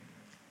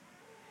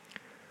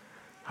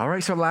All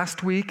right, so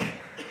last week,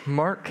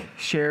 Mark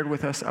shared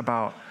with us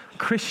about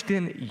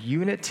Christian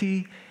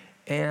unity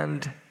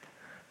and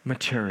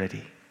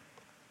maturity.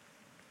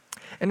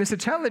 And it's a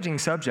challenging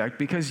subject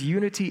because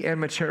unity and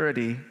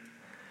maturity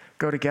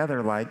go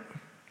together like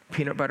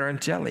peanut butter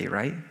and jelly,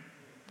 right?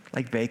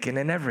 Like bacon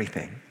and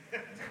everything.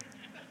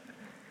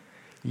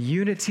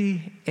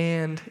 Unity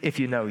and, if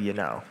you know, you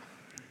know.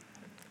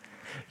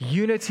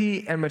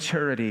 Unity and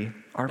maturity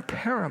are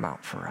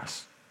paramount for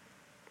us.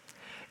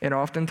 And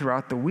often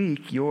throughout the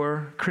week,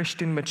 your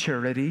Christian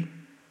maturity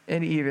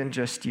and even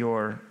just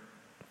your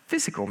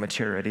physical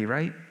maturity,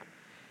 right?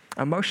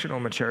 Emotional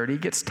maturity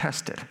gets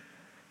tested.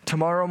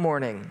 Tomorrow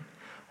morning,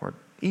 or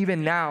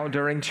even now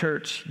during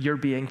church, you're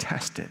being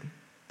tested.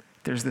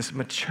 There's this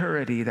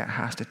maturity that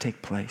has to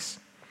take place.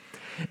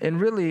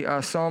 And really,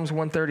 Psalms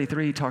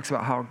 133 talks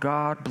about how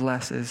God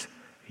blesses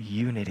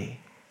unity.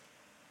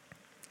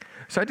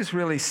 So I just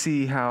really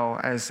see how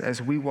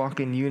as we walk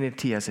in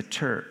unity as a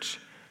church,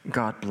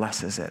 God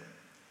blesses it.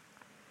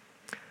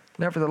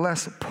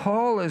 Nevertheless,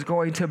 Paul is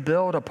going to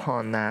build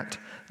upon that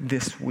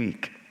this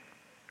week.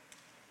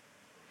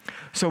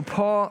 So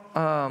Paul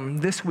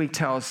this week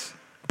tells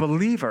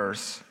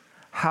believers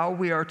how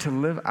we are to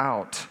live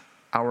out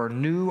our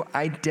new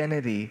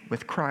identity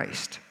with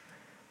Christ.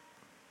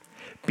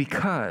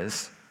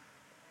 Because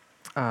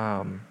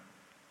our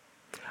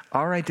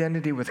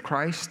identity with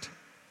Christ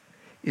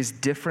is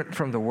different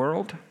from the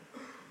world,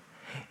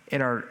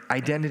 and our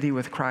identity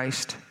with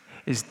Christ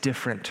is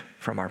different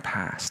from our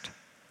past.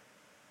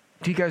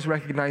 Do you guys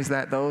recognize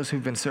that, those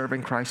who've been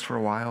serving Christ for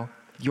a while?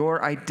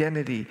 Your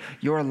identity,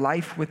 your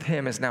life with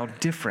Him is now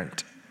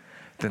different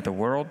than the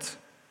world's,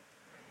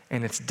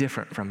 and it's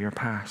different from your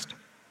past.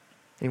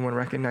 Anyone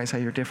recognize how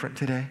you're different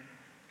today?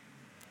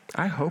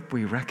 I hope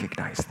we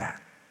recognize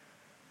that.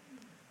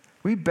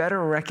 We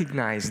better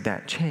recognize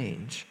that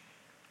change.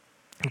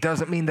 It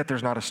doesn't mean that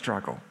there's not a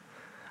struggle.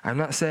 I'm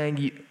not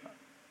saying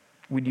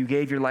when you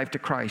gave your life to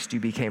Christ, you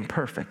became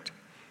perfect.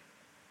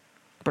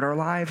 But our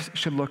lives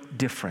should look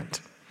different.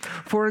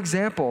 For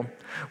example,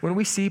 when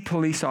we see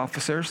police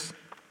officers,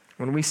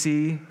 when we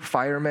see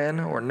firemen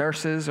or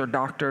nurses or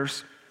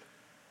doctors,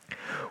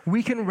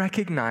 we can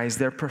recognize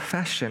their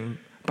profession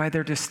by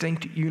their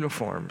distinct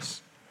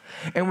uniforms.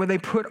 And when they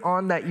put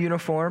on that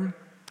uniform,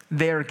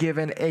 they are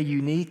given a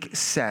unique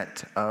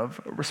set of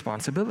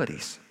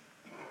responsibilities.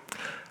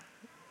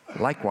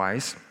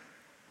 Likewise,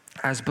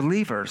 as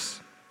believers,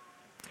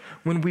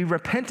 when we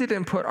repented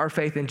and put our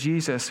faith in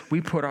Jesus, we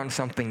put on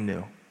something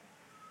new.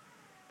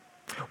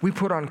 We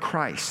put on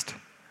Christ,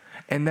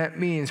 and that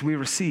means we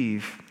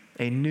receive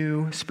a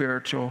new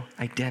spiritual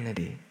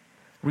identity,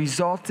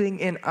 resulting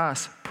in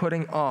us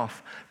putting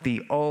off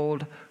the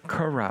old,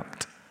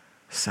 corrupt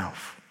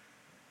self.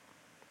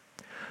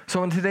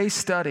 So in today's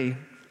study,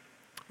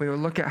 we will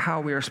look at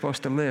how we are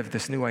supposed to live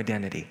this new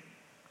identity.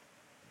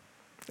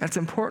 That's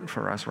important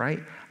for us,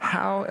 right?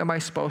 How am I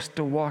supposed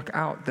to walk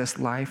out this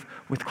life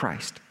with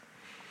Christ?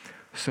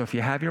 So if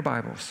you have your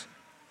Bibles,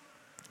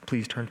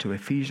 please turn to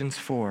Ephesians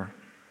 4.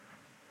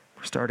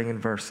 We're starting in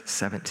verse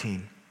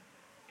 17.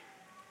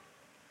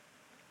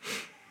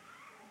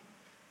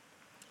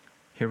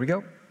 Here we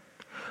go.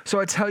 So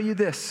I tell you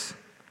this,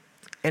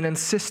 and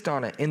insist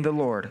on it in the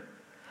Lord,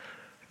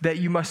 that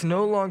you must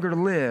no longer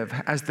live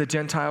as the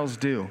Gentiles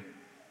do,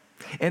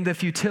 in the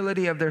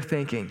futility of their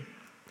thinking.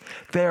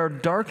 They are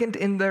darkened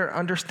in their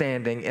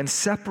understanding and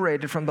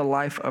separated from the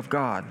life of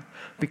God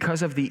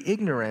because of the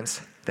ignorance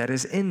that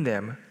is in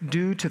them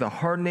due to the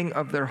hardening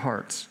of their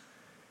hearts.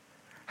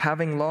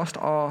 Having lost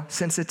all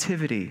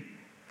sensitivity,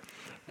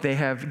 they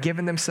have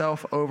given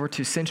themselves over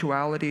to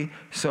sensuality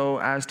so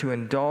as to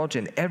indulge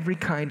in every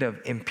kind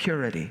of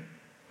impurity,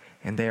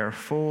 and they are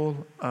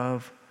full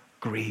of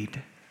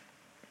greed.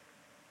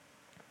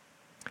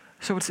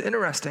 So what's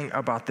interesting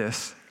about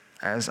this,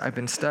 as I've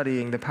been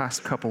studying the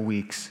past couple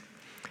weeks,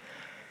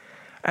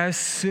 as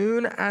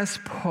soon as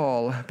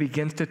Paul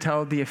begins to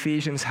tell the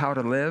Ephesians how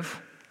to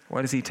live,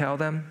 what does he tell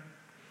them?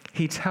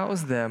 He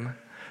tells them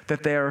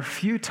that they are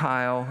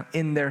futile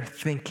in their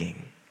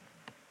thinking.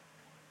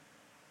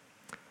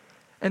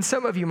 And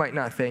some of you might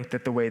not think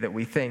that the way that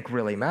we think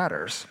really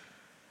matters,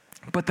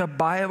 but the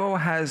Bible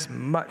has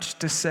much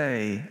to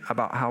say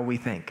about how we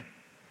think.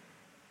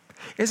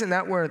 Isn't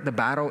that where the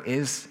battle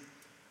is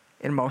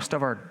in most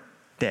of our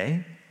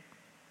day?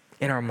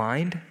 In our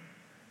mind?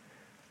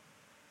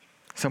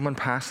 Someone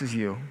passes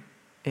you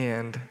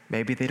and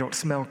maybe they don't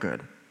smell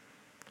good,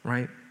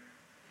 right?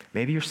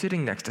 Maybe you're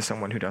sitting next to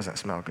someone who doesn't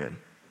smell good.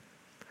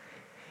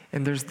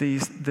 And there's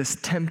this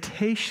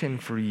temptation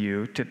for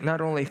you to not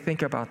only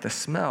think about the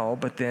smell,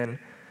 but then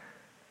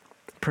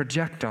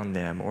project on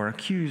them or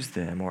accuse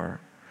them or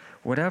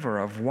whatever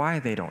of why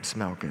they don't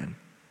smell good.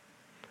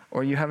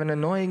 Or you have an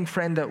annoying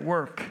friend at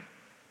work.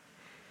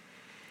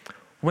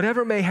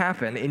 Whatever may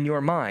happen in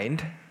your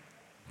mind,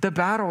 the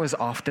battle is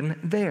often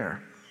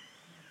there.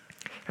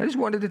 I just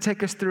wanted to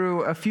take us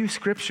through a few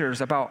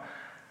scriptures about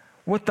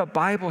what the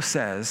Bible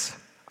says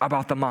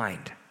about the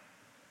mind.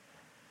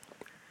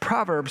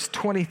 Proverbs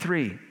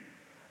 23,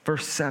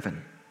 verse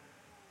 7.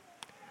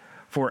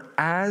 For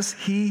as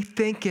he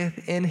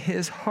thinketh in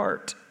his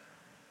heart,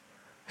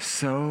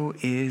 so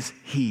is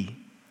he.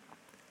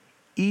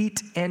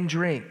 Eat and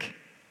drink,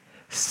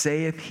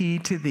 saith he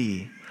to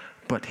thee,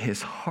 but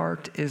his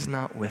heart is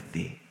not with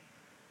thee.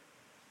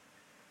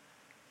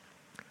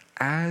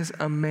 As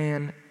a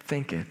man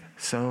thinketh,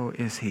 so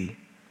is he.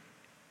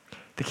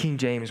 The King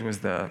James was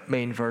the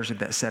main version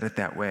that said it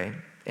that way.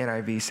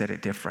 NIV said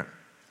it different.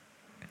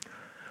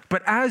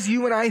 But as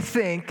you and I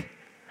think,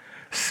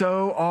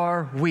 so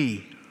are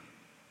we.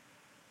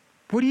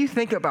 What do you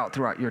think about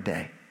throughout your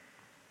day?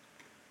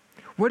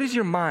 What is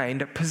your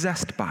mind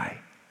possessed by?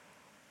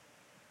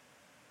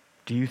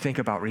 Do you think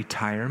about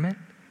retirement?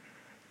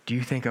 Do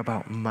you think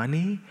about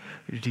money?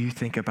 Do you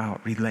think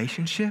about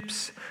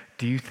relationships?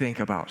 Do you think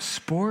about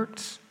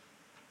sports?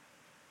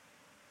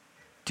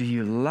 Do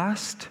you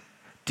lust?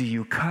 Do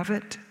you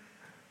covet?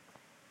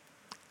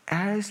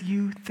 As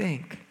you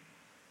think,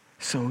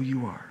 so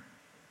you are.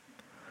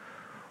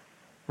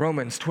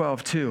 Romans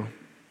 12:2.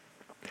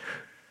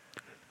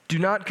 Do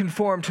not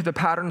conform to the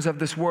patterns of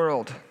this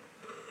world,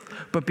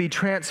 but be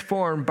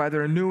transformed by the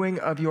renewing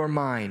of your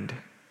mind.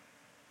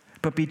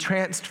 But be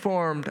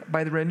transformed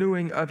by the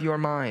renewing of your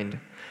mind.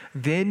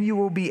 Then you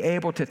will be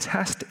able to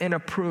test and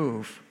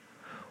approve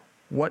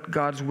what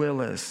God's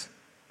will is,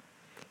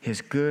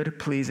 his good,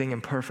 pleasing,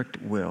 and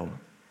perfect will.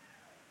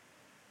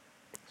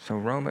 So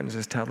Romans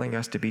is telling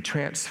us to be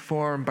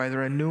transformed by the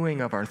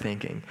renewing of our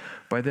thinking,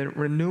 by the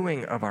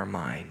renewing of our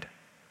mind.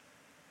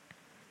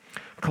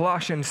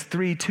 Colossians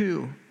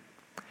 3:2.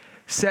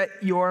 Set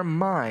your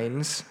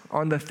minds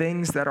on the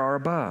things that are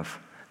above,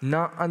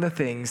 not on the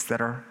things that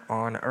are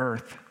on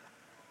earth.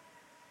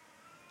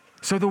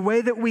 So the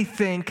way that we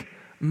think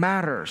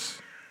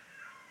matters.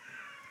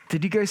 Do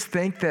you guys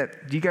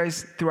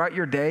throughout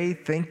your day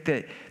think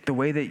that the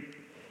way that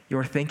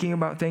you're thinking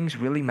about things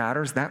really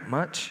matters that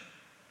much?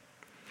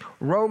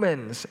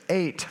 Romans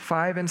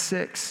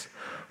 8:5-6.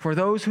 For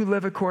those who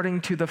live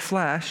according to the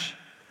flesh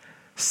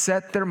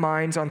set their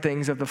minds on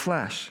things of the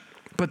flesh.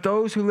 But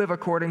those who live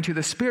according to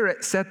the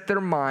Spirit set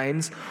their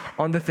minds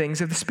on the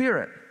things of the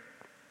Spirit.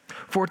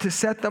 For to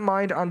set the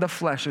mind on the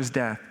flesh is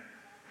death,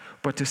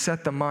 but to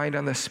set the mind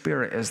on the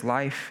Spirit is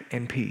life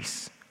and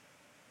peace.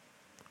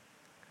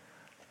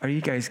 Are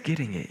you guys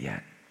getting it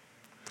yet?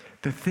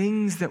 The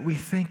things that we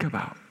think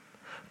about.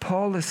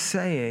 Paul is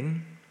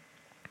saying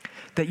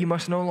that you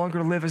must no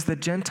longer live as the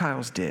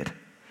Gentiles did.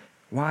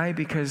 Why?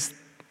 Because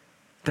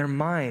their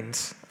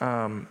minds,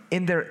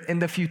 in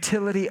the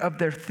futility of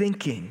their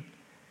thinking.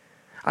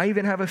 I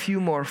even have a few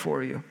more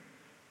for you.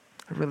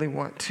 I really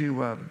want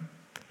to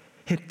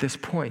hit this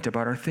point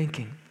about our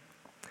thinking.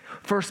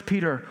 1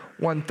 Peter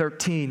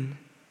 1:13.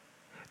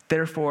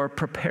 Therefore,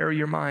 prepare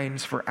your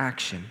minds for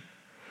action.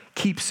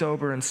 Keep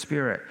sober in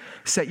spirit.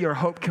 Set your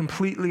hope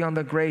completely on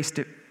the grace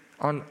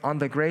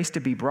to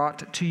be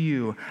brought to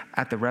you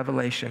at the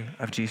revelation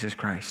of Jesus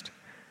Christ.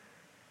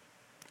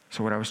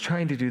 So what I was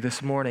trying to do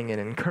this morning in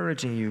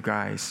encouraging you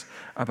guys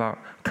about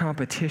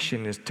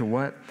competition is to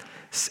what?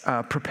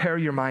 Prepare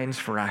your minds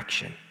for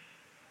action.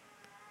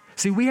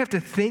 See, we have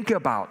to think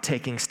about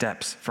taking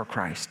steps for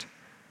Christ.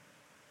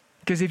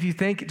 Because if you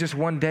think just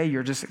one day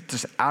you're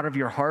just out of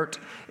your heart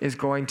is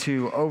going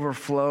to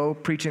overflow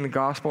preaching the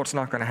gospel, it's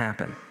not going to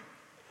happen.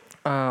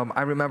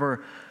 I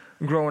remember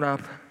growing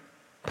up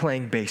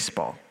playing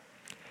baseball.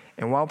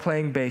 And while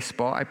playing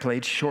baseball, I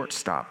played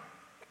shortstop.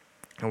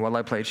 And while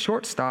I played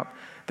shortstop,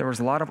 there was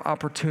a lot of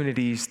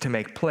opportunities to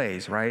make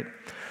plays, right?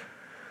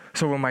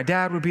 So when my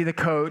dad would be the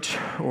coach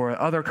or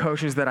other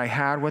coaches that I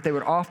had, what they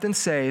would often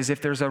say is if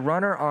there's a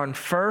runner on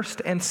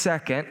first and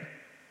second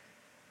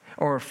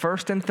or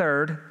first and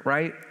third,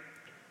 right,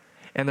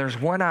 and there's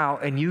one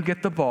out and you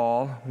get the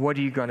ball, what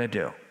are you going to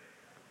do?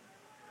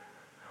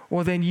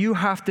 Well, then you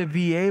have to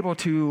be able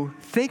to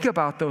think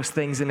about those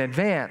things in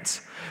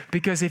advance,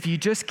 because if you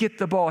just get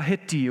the ball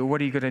hit to you, what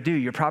are you going to do?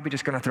 You're probably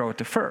just going to throw it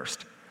to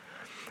first.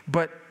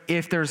 But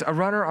if there's a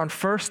runner on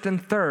first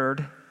and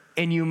third,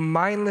 and you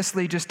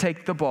mindlessly just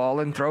take the ball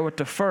and throw it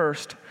to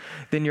first,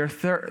 then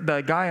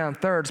the guy on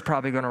third's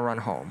probably going to run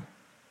home,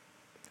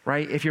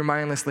 right? If you're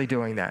mindlessly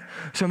doing that.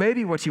 So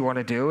maybe what you want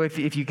to do,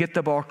 if you get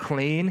the ball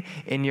clean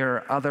and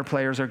your other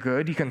players are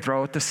good, you can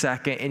throw it to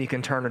second and you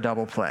can turn a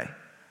double play,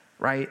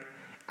 right?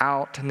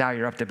 Out, now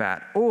you're up to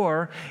bat.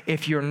 Or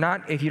if you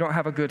don't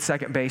have a good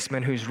second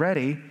baseman who's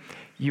ready,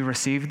 you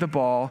receive the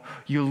ball,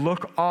 you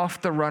look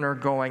off the runner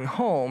going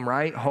home,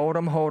 right? Hold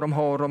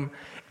him,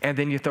 and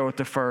then you throw it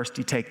to first,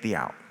 you take the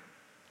out,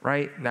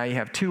 right? Now you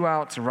have 2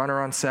 outs, a runner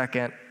on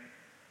second,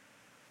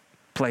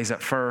 plays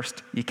at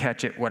first, you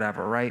catch it,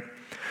 whatever, right?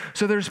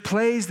 So there's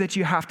plays that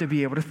you have to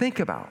be able to think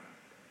about.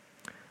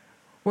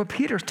 What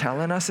Peter's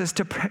telling us is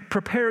to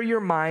prepare your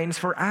minds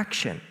for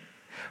action.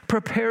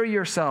 Prepare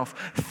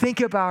yourself.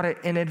 Think about it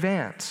in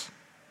advance.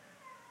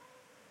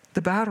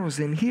 The battle's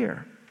in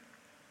here.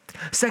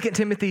 2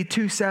 Timothy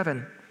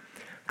 2:7,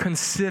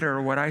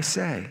 consider what I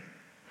say,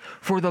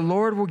 for the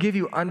Lord will give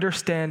you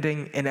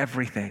understanding in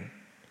everything.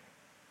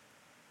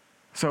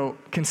 So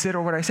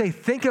consider what I say.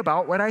 Think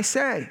about what I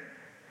say.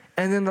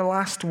 And then the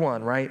last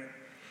one, right?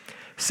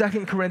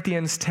 2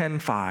 Corinthians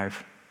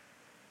 10:5.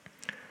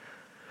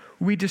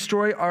 We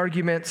destroy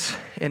arguments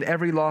and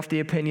every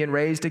lofty opinion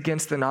raised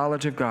against the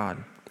knowledge of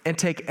God, and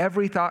take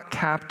every thought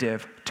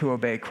captive to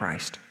obey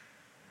Christ.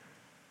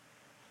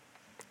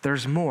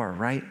 There's more,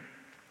 right?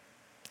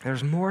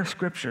 There's more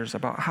scriptures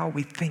about how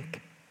we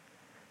think.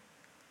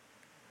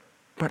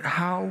 But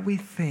how we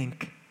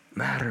think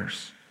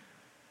matters.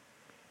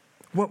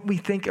 What we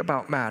think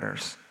about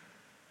matters.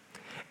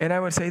 And I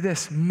would say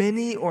this,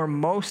 many or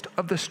most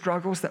of the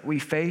struggles that we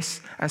face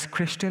as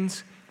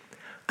Christians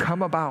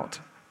come about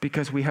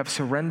because we have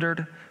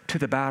surrendered to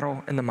the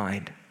battle in the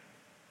mind.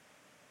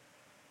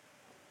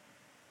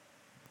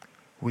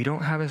 We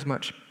don't have as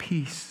much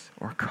peace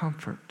or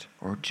comfort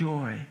or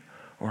joy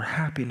or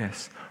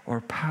happiness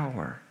or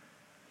power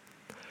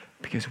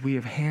because we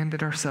have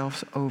handed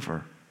ourselves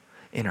over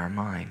in our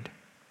mind.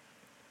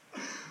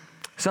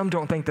 Some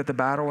don't think that the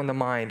battle in the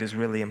mind is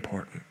really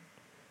important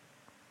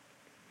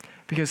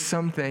because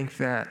some think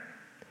that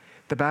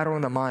the battle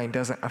in the mind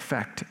doesn't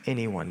affect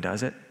anyone,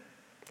 does it?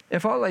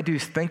 If all I do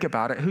is think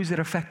about it, who's it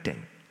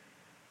affecting?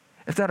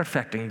 It's not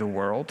affecting the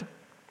world.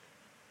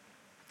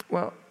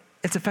 Well,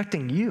 it's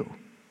affecting you.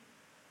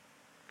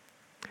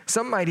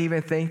 Some might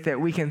even think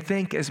that we can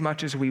think as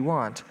much as we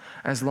want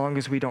as long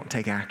as we don't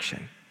take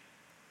action.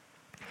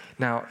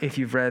 Now, if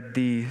you've read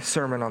the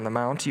Sermon on the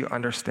Mount, you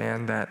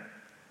understand that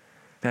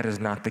that is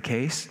not the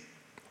case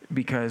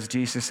because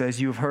Jesus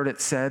says, "You have heard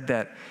it said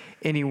that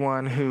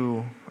anyone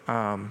who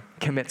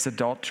commits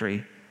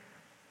adultery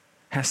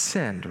has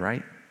sinned,"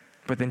 right?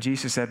 But then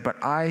Jesus said,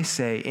 "But I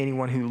say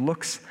anyone who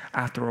looks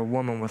after a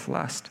woman with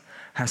lust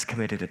has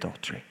committed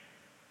adultery."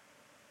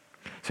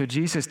 So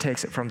Jesus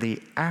takes it from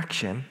the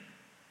action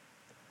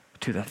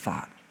to the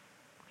thought.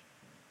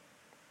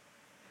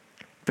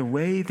 The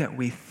way that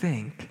we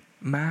think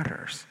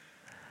matters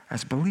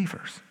as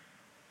believers.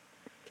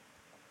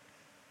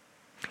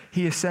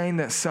 He is saying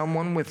that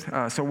someone with,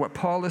 so what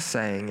Paul is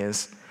saying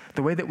is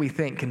the way that we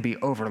think can be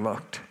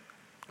overlooked.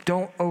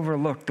 Don't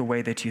overlook the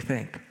way that you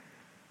think.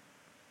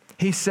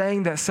 He's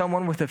saying that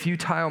someone with a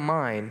futile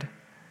mind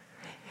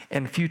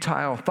and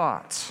futile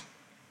thoughts,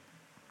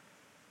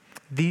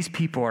 these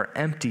people are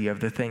empty of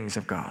the things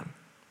of God.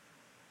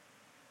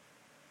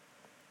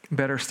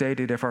 Better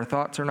stated, if our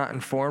thoughts are not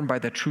informed by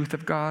the truth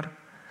of God,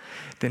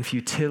 then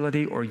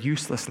futility or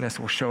uselessness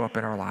will show up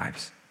in our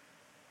lives.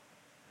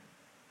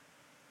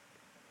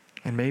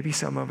 And maybe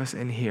some of us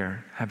in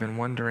here have been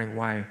wondering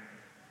why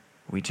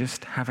we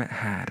just haven't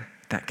had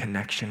that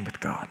connection with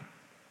God.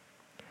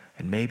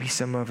 And maybe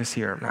some of us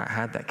here have not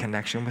had that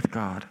connection with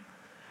God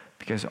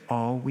because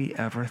all we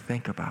ever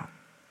think about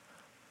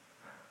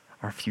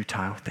are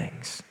futile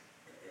things.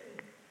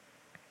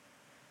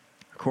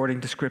 According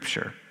to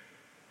Scripture,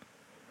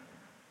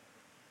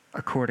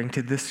 according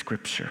to this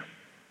Scripture,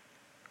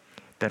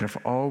 that if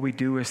all we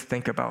do is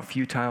think about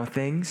futile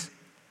things,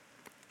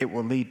 it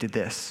will lead to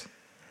this: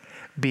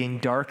 being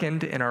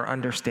darkened in our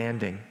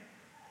understanding,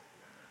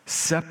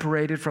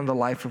 separated from the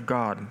life of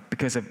God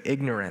because of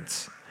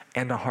ignorance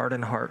and a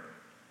hardened heart,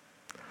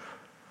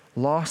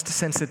 lost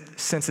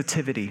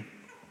sensitivity,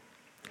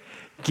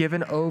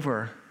 given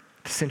over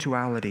to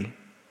sensuality,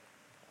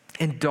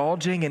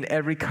 indulging in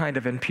every kind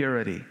of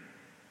impurity,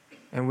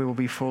 and we will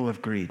be full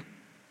of greed.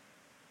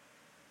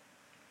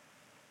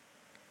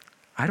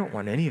 I don't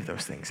want any of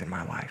those things in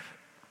my life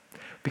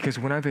because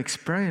when I've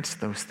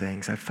experienced those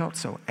things, I've felt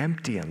so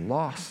empty and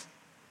lost.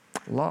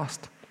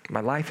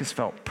 My life has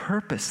felt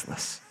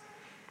purposeless.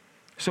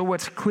 So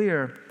what's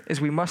clear is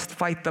we must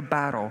fight the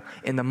battle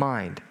in the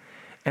mind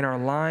and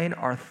align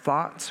our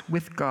thoughts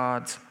with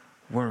God's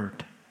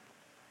word.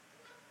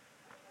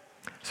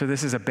 So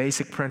this is a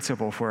basic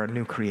principle for a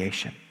new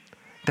creation.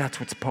 That's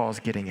what Paul's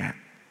getting at.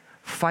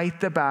 Fight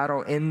the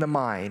battle in the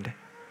mind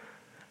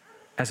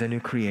as a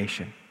new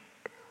creation.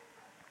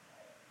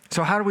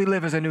 So how do we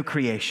live as a new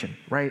creation,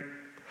 right?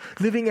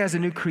 Living as a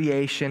new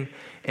creation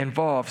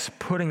involves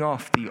putting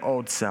off the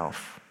old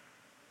self.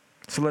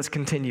 So let's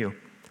continue.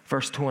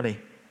 Verse 20.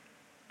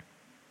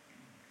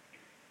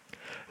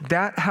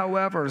 That,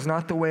 however, is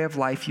not the way of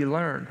life you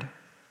learned.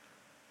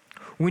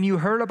 When you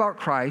heard about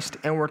Christ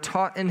and were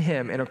taught in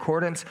him in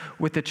accordance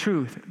with the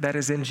truth that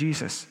is in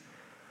Jesus,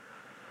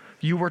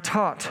 you were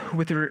taught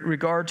with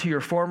regard to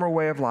your former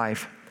way of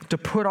life to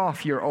put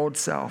off your old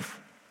self,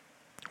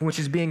 which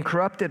is being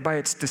corrupted by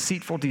its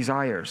deceitful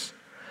desires,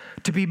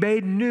 to be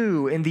made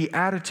new in the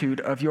attitude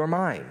of your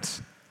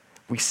minds.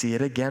 We see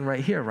it again right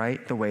here,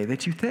 right? The way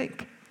that you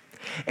think.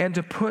 And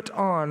to put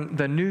on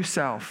the new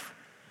self,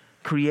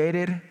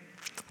 created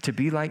to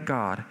be like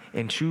God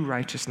in true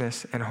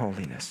righteousness and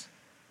holiness.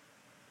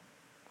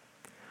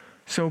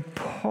 So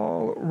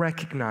Paul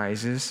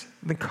recognizes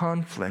the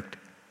conflict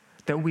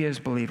that we as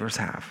believers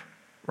have,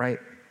 right?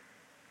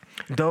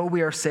 Though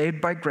we are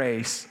saved by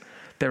grace,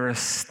 there is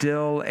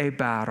still a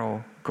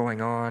battle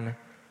going on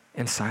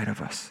inside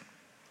of us.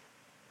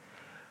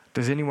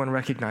 Does anyone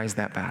recognize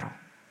that battle?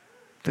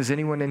 Does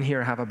anyone in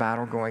here have a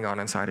battle going on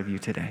inside of you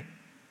today?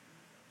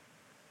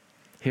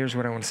 Here's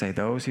what I want to say.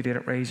 Those who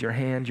didn't raise your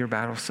hand, your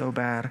battle's so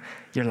bad,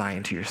 you're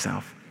lying to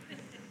yourself.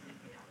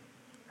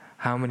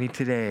 How many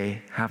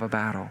today have a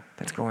battle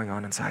that's going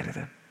on inside of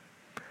them?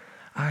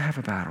 I have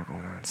a battle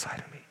going on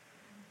inside of me.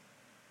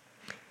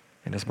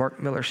 And as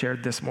Mark Miller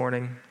shared this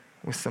morning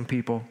with some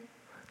people,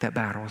 that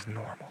battle is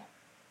normal.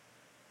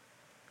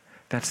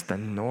 That's the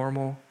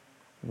normal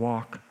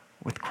walk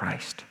with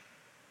Christ.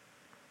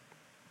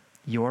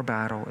 Your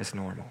battle is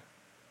normal.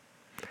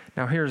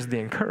 Now here's the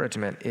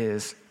encouragement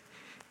is,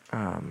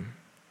 don't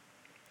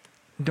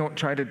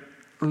try to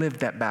live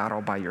that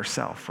battle by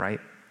yourself, right?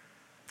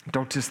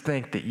 Don't just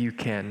think that you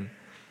can.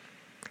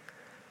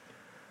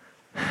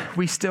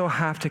 We still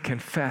have to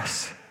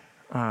confess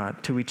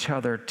to each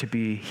other to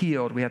be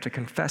healed. We have to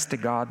confess to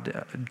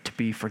God to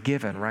be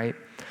forgiven, right?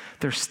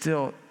 There's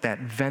still that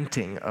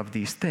venting of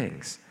these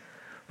things.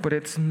 But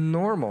it's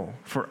normal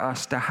for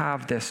us to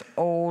have this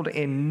old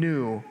and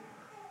new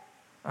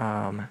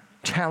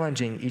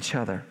challenging each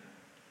other.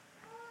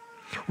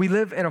 We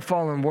live in a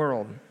fallen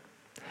world,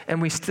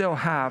 and we still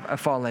have a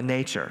fallen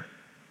nature.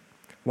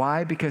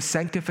 Why? Because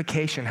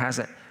sanctification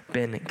hasn't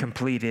been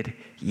completed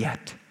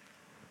yet.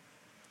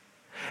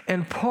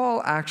 And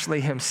Paul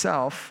actually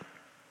himself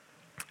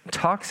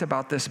talks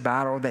about this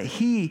battle that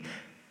he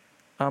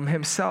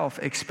himself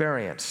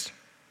experienced.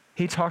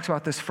 He talks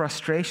about this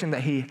frustration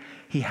that he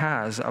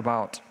has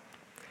about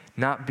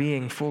not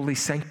being fully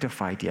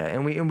sanctified yet.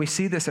 And we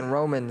see this in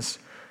Romans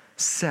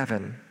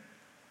 7,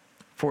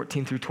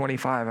 14 through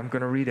 25. I'm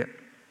going to read it.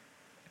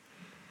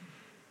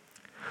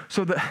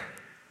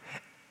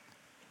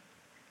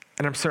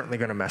 And I'm certainly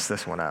going to mess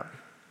this one up.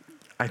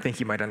 I think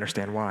you might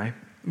understand why.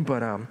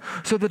 But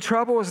so the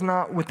trouble is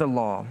not with the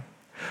law,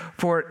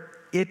 for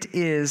it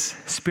is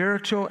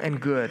spiritual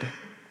and good.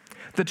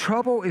 The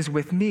trouble is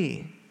with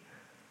me,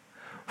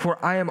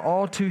 for I am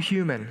all too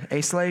human,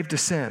 a slave to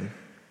sin.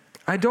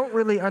 I don't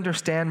really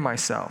understand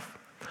myself,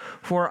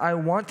 for I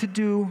want to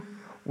do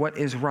what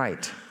is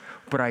right,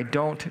 but I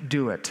don't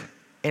do it.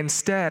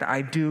 Instead,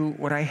 I do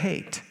what I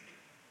hate.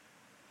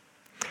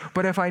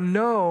 But if I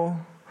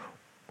know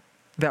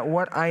that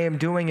what I am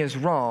doing is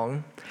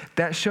wrong,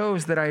 that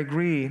shows that I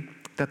agree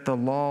that the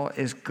law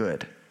is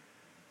good.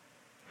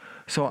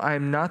 So I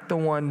am not the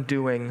one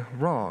doing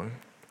wrong.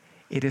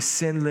 It is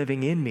sin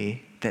living in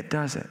me that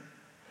does it.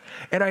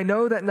 And I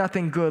know that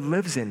nothing good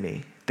lives in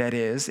me, that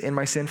is, in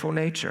my sinful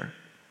nature.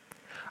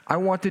 I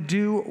want to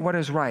do what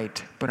is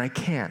right, but I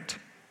can't.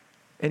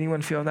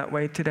 Anyone feel that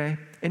way today?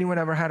 Anyone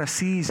ever had a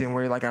season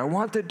where you're like, I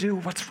want to do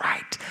what's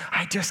right,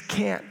 I just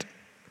can't?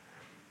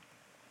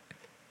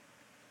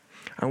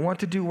 I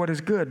want to do what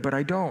is good, but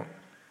I don't.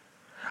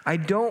 I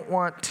don't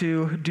want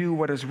to do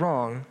what is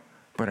wrong,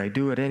 but I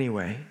do it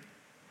anyway.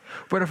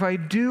 But if I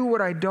do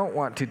what I don't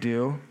want to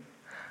do,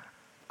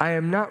 I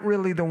am not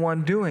really the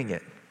one doing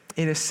it.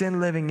 It is sin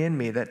living in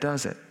me that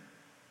does it.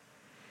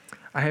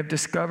 I have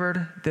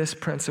discovered this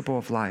principle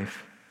of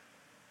life,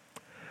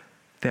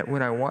 that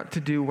when I want to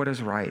do what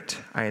is right,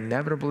 I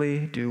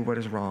inevitably do what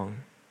is wrong.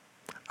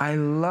 I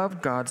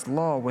love God's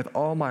law with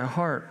all my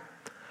heart,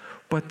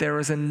 but there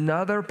is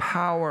another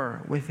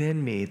power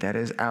within me that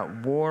is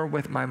at war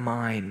with my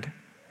mind.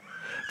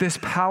 This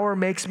power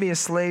makes me a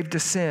slave to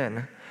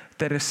sin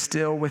that is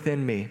still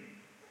within me.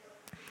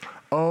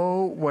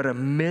 Oh, what a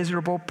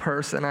miserable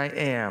person I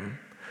am.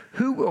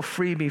 Who will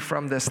free me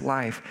from this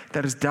life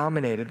that is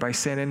dominated by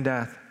sin and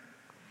death?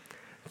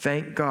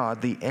 Thank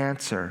God the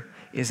answer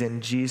is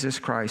in Jesus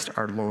Christ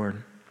our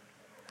Lord.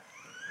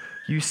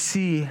 You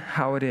see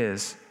how it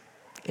is.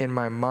 In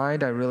my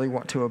mind, I really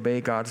want to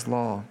obey God's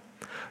law.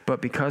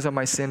 But because of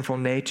my sinful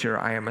nature,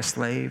 I am a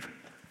slave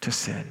to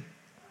sin.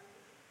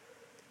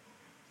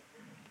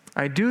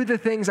 I do the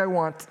things I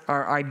want,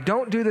 or I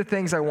don't do the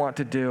things I want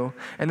to do,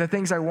 and the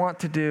things I want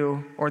to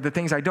do, or the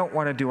things I don't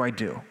want to do, I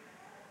do.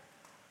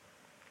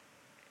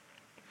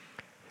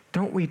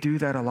 Don't we do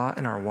that a lot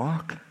in our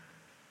walk?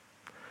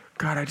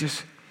 God,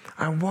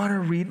 I want to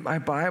read my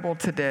Bible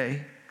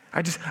today.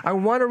 I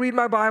want to read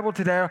my Bible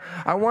today.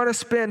 I want to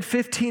spend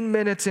 15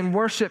 minutes in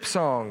worship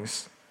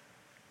songs.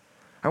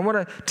 I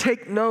want to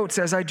take notes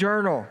as I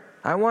journal.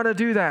 I want to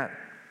do that.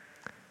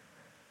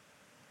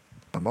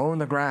 But mowing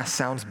the grass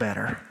sounds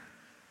better.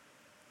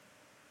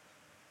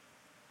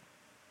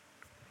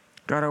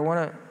 God, I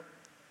want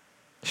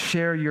to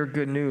share your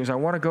good news. I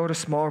want to go to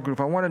small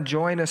group. I want to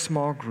join a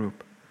small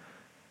group.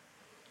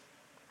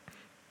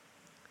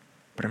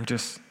 But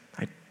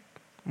I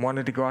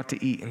wanted to go out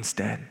to eat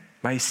instead.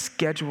 My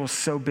schedule was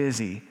so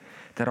busy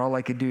that all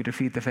I could do to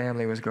feed the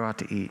family was go out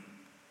to eat.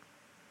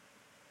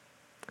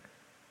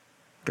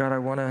 God, I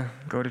want to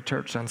go to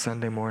church on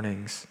Sunday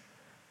mornings.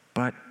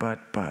 But,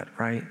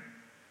 right?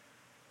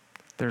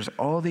 There's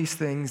all these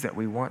things that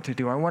we want to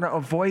do. I want to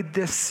avoid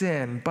this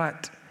sin,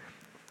 but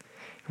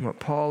and what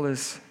Paul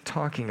is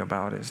talking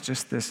about is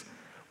just this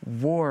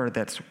war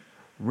that's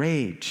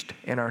raged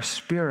in our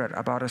spirit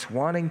about us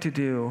wanting to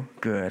do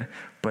good,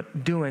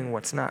 but doing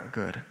what's not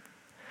good.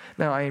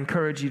 Now, I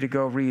encourage you to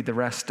go read the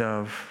rest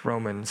of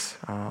Romans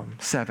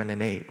 7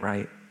 and 8,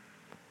 right?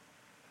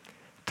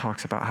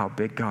 Talks about how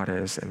big God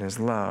is and his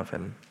love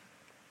and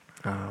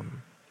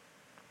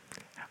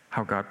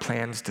how God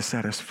plans to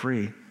set us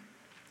free.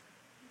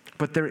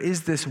 but there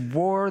is this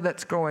war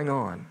that's going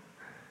on.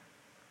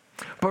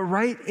 But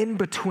right in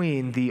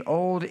between the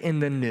old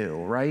and the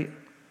new, right?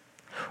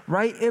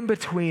 Right in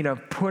between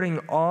of putting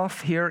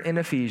off here in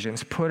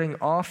Ephesians, putting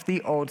off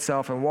the old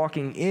self and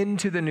walking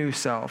into the new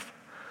self,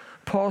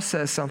 Paul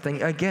says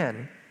something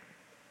again.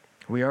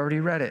 We already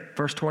read it,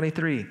 verse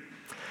 23.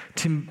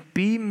 To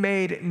be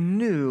made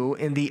new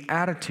in the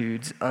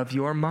attitudes of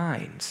your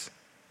minds.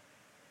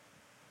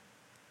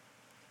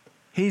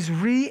 He's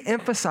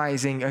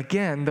re-emphasizing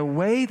again the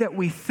way that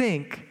we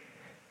think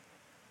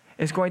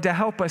is going to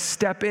help us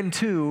step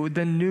into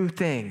the new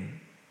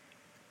thing.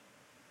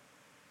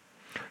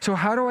 So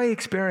how do I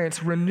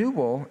experience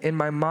renewal in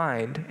my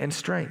mind and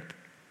strength?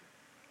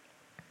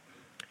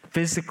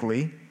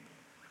 Physically,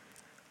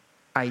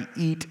 I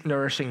eat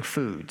nourishing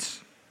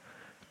foods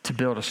to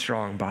build a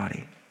strong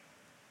body,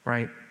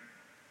 right?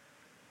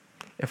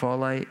 If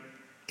all I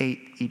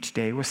ate each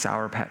day was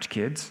Sour Patch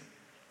Kids,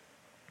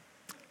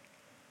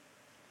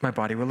 my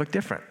body would look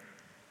different.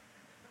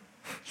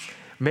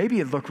 Maybe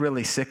it'd look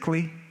really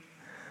sickly,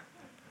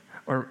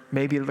 or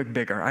maybe it'd look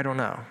bigger, I don't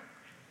know.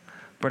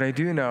 But I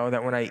do know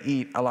that when I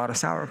eat a lot of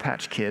Sour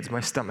Patch Kids,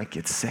 my stomach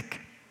gets sick.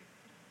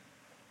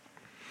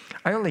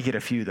 I only get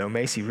a few though.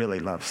 Macy really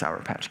loves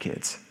Sour Patch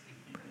Kids.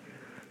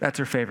 That's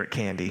her favorite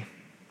candy.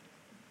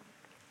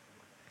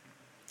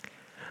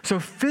 So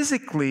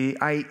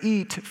physically, I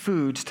eat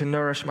foods to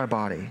nourish my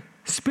body.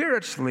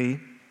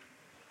 Spiritually,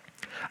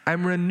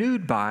 I'm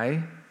renewed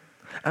by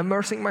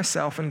immersing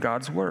myself in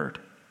God's Word,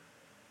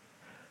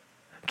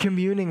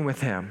 communing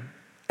with Him,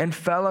 and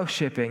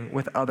fellowshipping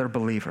with other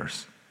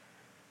believers.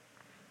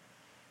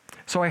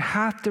 So I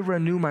have to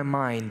renew my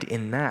mind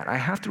in that. I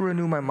have to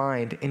renew my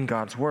mind in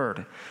God's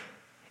Word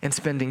and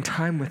spending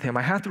time with Him.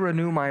 I have to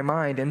renew my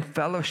mind in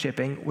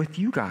fellowshipping with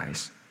you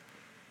guys.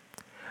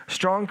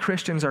 Strong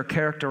Christians are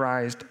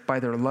characterized by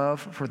their love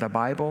for the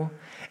Bible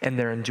and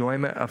their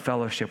enjoyment of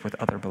fellowship with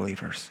other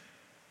believers.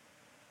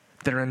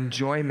 Their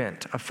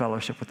enjoyment of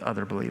fellowship with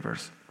other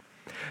believers.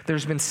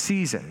 There's been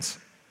seasons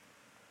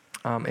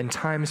in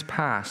times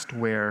past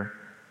where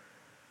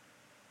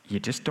you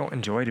just don't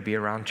enjoy to be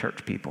around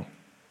church people.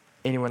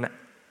 Anyone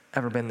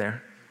ever been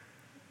there?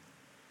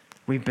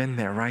 We've been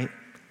there, right?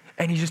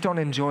 And you just don't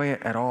enjoy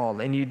it at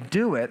all. And you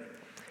do it,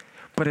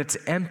 but it's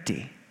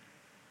empty.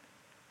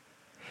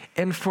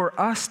 And for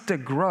us to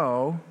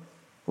grow,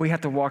 we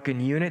have to walk in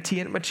unity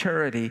and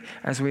maturity,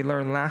 as we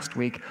learned last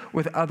week,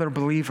 with other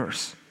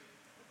believers.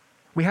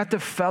 We have to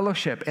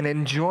fellowship and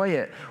enjoy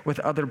it with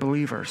other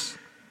believers.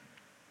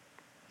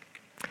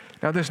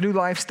 Now, this new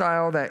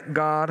lifestyle that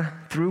God,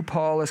 through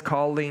Paul, is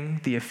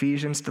calling the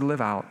Ephesians to live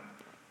out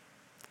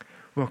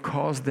will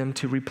cause them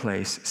to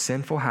replace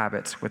sinful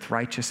habits with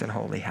righteous and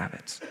holy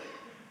habits.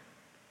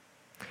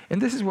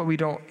 And this is what we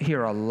don't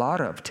hear a lot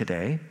of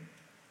today.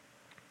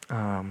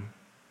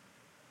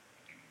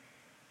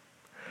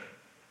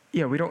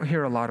 We don't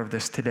hear a lot of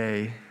this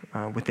today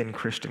within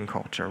Christian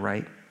culture,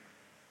 right?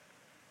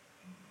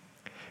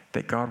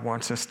 That God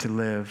wants us to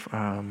live,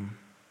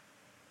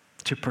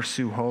 to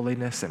pursue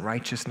holiness and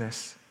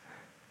righteousness.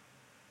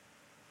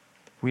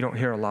 We don't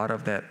hear a lot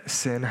of that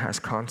sin has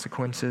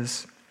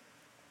consequences.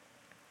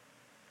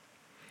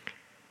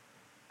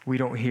 We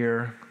don't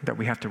hear that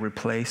we have to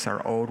replace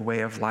our old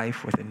way of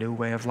life with a new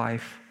way of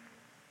life.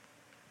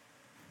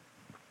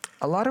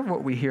 A lot of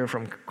what we hear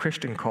from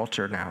Christian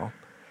culture now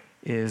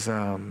is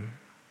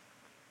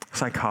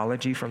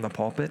psychology from the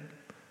pulpit.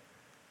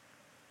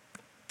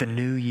 The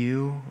new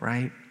you,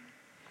 right?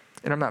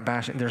 And I'm not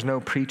bashing, there's no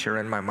preacher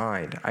in my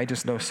mind. I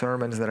just know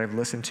sermons that I've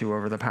listened to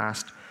over the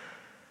past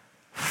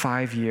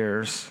 5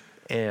 years,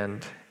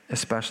 and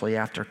especially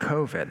after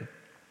COVID.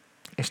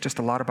 It's just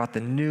a lot about the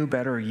new,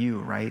 better you,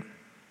 right?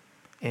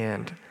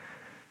 And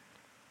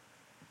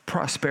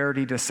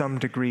prosperity to some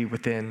degree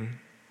within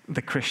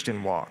the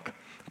Christian walk.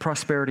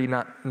 Prosperity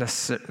not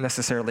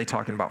necessarily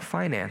talking about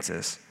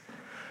finances,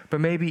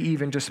 but maybe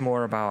even just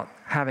more about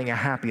having a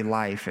happy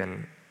life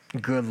and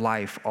good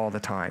life all the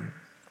time.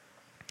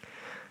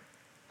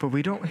 But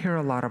we don't hear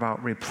a lot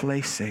about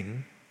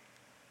replacing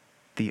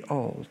the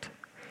old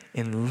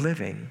and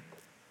living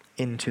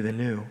into the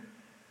new.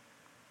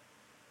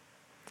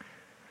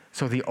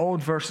 So the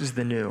old versus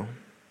the new.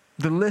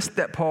 The list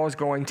that Paul is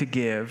going to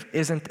give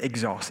isn't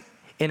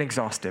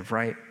inexhaustive,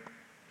 right?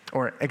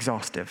 Or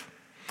exhaustive.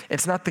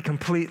 It's not the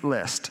complete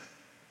list.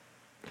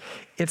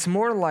 It's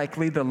more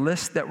likely the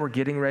list that we're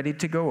getting ready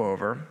to go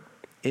over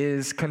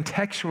is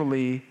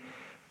contextually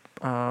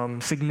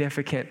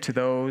significant to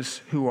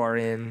those who are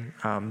in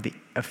the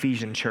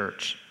Ephesian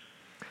church.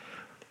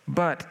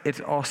 But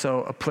it's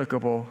also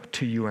applicable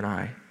to you and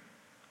I.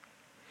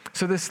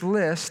 So this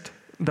list,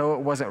 though it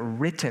wasn't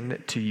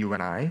written to you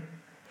and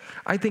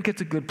I think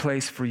it's a good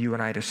place for you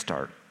and I to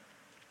start.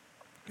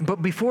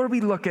 But before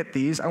we look at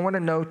these, I want to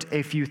note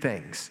a few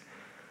things.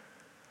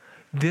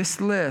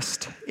 This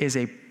list is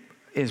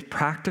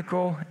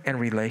practical and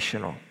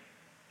relational.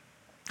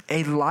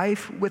 A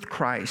life with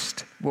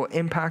Christ will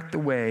impact the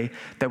way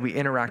that we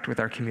interact with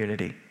our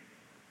community.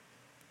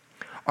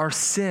 Our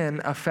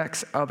sin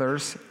affects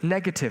others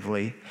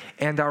negatively,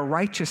 and our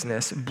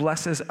righteousness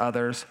blesses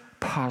others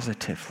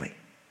positively.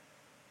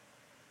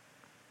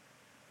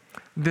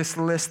 This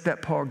list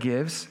that Paul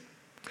gives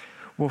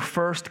will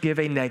first give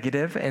a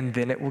negative, and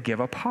then it will give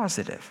a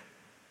positive.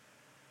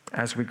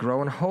 As we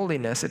grow in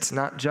holiness, it's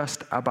not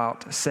just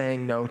about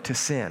saying no to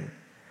sin.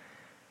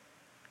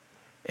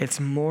 It's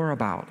more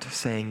about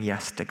saying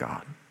yes to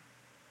God.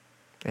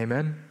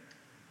 Amen?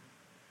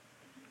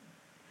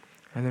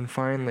 And then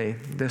finally,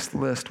 this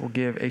list will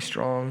give a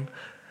strong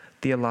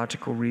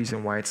theological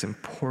reason why it's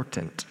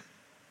important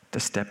to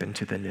step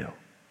into the new.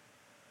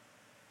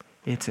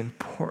 It's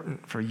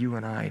important for you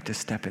and I to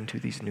step into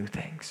these new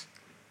things.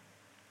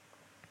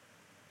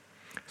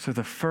 So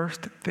the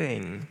first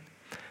thing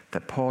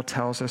that Paul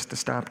tells us to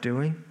stop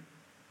doing,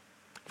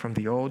 from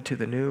the old to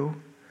the new,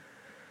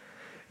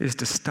 is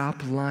to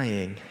stop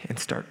lying and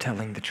start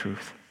telling the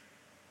truth.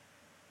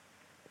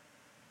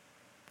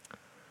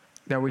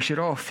 Now, we should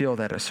all feel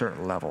that at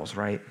certain levels,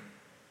 right?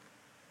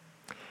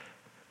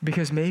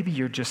 Because maybe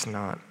you're just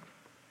not.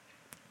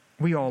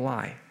 We all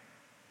lie.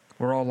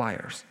 We're all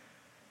liars.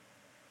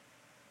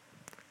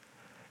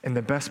 And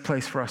the best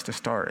place for us to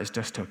start is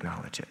just to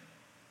acknowledge it.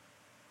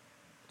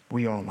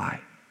 We all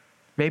lie.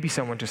 Maybe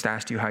someone just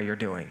asked you how you're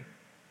doing,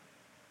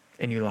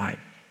 and you lied.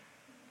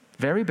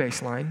 Very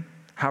baseline.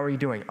 How are you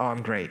doing? Oh,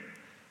 I'm great.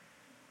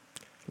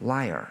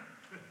 Liar.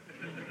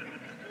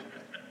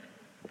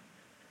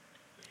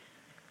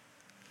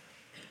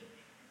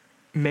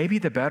 Maybe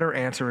the better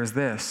answer is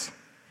this.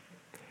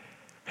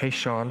 Hey,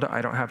 Shonda,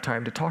 I don't have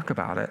time to talk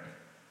about it.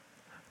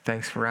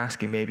 Thanks for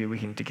asking. Maybe we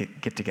can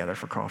get together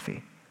for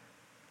coffee.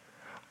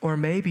 Or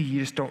maybe you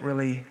just don't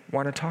really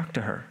want to talk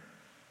to her.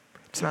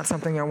 It's not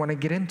something I want to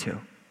get into.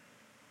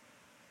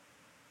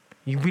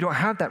 We don't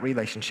have that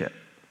relationship.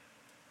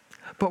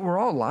 But we're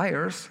all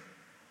liars.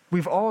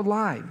 We've all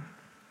lied.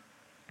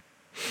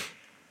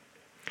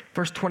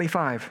 Verse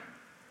 25.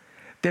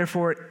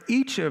 Therefore,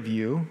 each of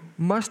you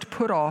must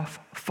put off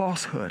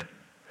falsehood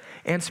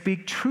and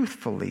speak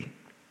truthfully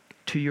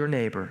to your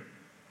neighbor,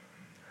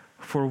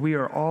 for we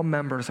are all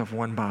members of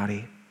one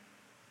body.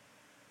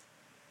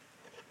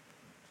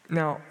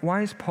 Now,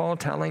 why is Paul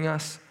telling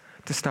us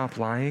to stop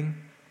lying?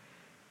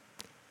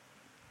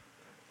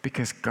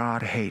 Because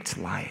God hates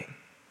lying.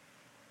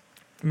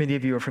 Many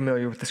of you are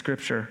familiar with the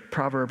scripture,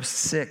 Proverbs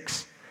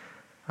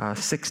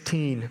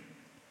 6:16.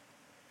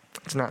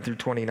 It's not through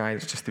 29,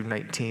 it's just through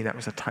 19. That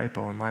was a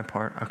typo on my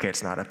part. Okay,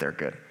 it's not up there,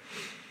 good.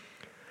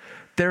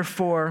 There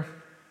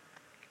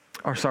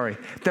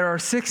are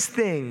 6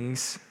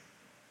 things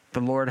the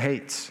Lord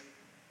hates,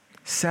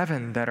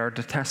 7 that are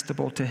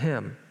detestable to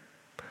him: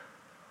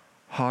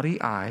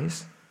 haughty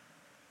eyes,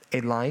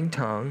 a lying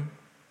tongue,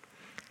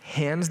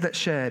 hands that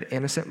shed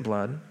innocent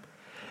blood,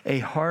 a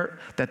heart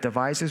that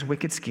devises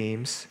wicked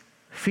schemes,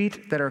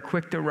 feet that are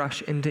quick to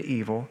rush into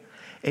evil,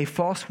 a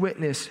false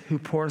witness who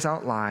pours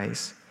out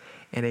lies,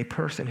 and a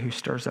person who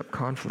stirs up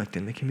conflict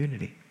in the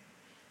community.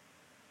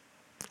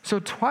 So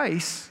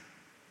twice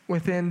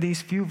within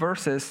these few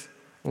verses,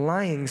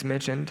 lying's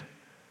mentioned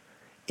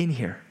in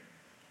here.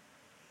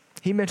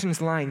 He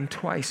mentions lying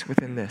twice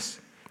within this: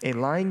 a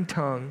lying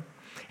tongue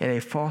and a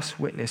false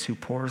witness who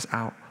pours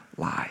out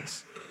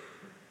lies.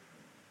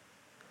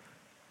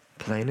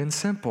 Plain and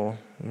simple,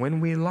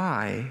 when we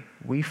lie,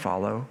 we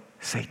follow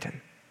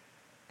Satan.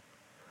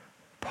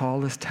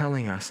 Paul is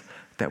telling us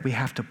that we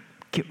have to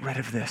get rid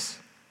of this.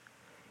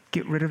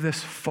 Get rid of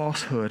this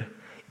falsehood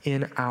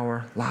in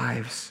our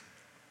lives.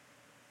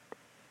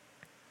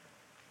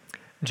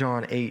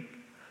 John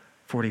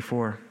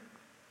 8:44.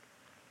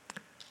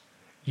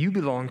 You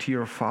belong to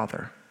your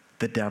father,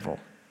 the devil,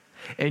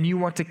 and you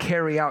want to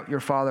carry out your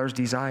father's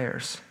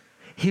desires.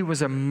 He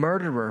was a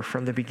murderer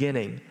from the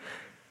beginning,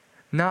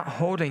 not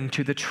holding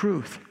to the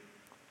truth,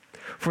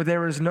 for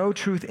there is no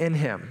truth in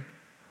him.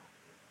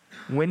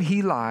 When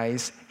he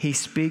lies, he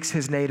speaks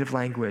his native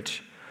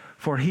language,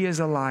 for he is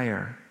a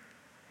liar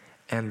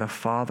and the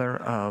father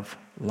of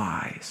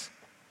lies.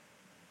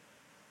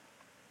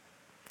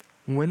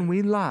 When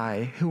we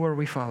lie, who are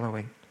we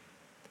following?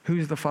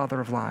 Who's the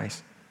father of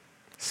lies?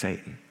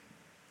 Satan.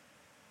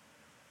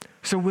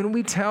 So when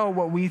we tell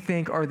what we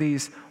think are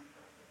these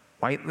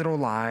white little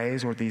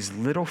lies or these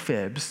little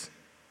fibs,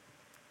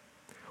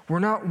 we're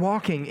not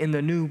walking in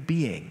the new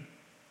being.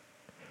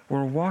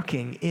 We're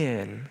walking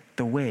in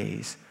the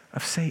ways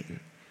of Satan.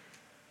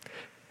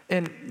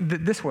 And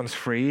this one's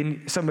free,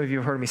 and some of you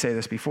have heard me say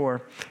this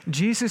before.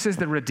 Jesus is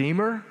the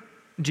Redeemer.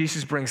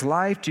 Jesus brings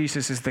life.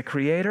 Jesus is the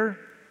Creator.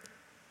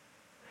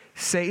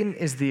 Satan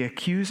is the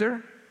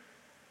accuser.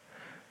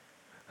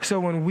 So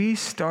when we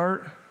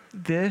start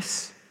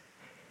this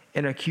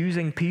in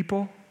accusing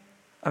people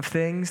of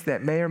things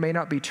that may or may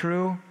not be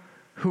true,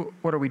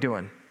 what are we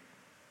doing?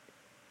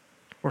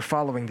 We're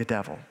following the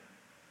devil.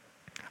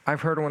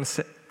 I've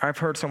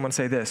heard someone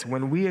say this: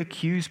 when we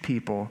accuse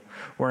people,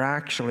 we're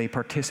actually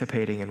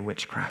participating in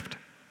witchcraft.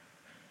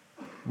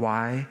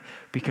 Why?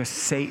 Because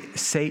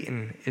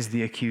Satan is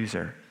the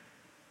accuser.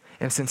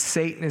 And since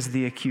Satan is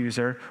the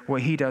accuser,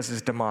 what he does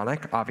is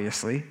demonic,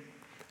 obviously.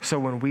 So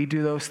when we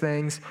do those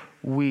things,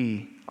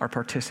 we are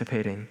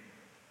participating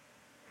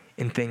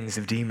in things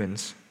of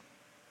demons.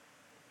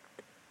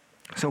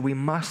 So we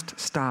must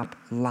stop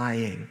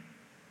lying.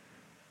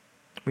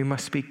 We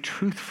must speak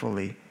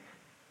truthfully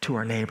to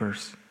our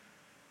neighbors.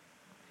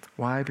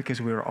 Why?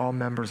 Because we are all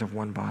members of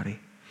one body.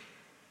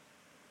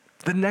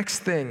 The next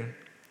thing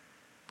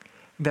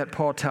that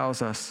Paul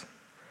tells us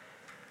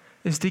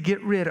is to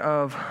get rid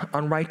of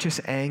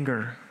unrighteous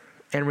anger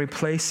and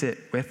replace it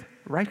with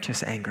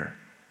righteous anger.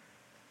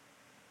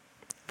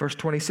 Verse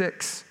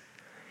 26,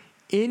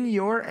 in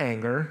your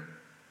anger,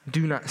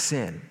 do not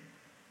sin.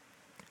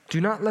 Do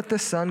not let the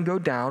sun go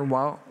down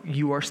while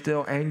you are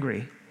still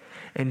angry,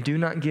 and do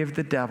not give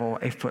the devil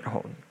a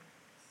foothold.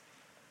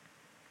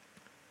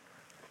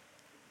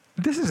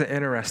 This is an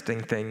interesting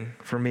thing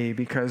for me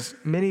because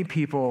many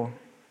people,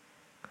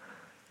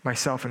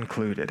 myself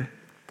included,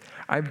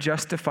 I've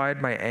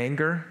justified my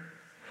anger,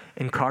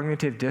 and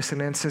cognitive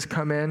dissonance has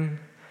come in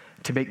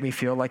to make me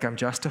feel like I'm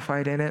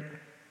justified in it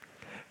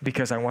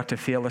because I want to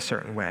feel a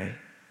certain way.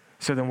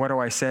 So then what do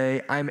I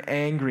say? I'm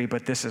angry,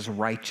 but this is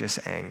righteous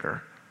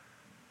anger.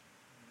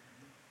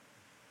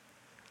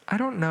 I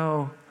don't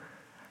know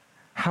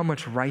how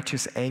much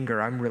righteous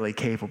anger I'm really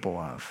capable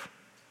of.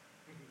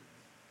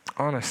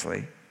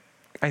 Honestly,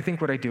 I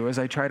think what I do is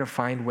I try to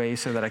find ways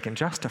so that I can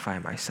justify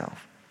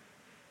myself.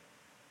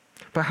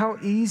 But how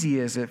easy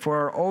is it for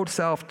our old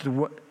self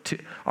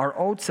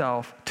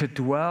to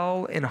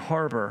dwell and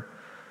harbor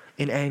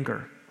in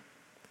anger,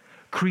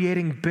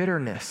 creating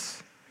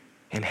bitterness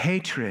and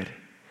hatred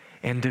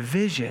and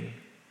division.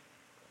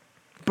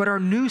 But our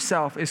new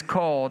self is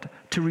called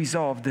to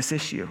resolve this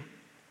issue.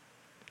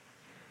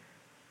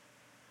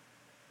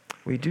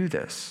 We do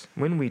this.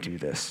 When we do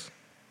this,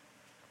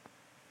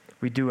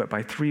 we do it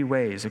by 3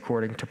 ways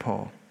according to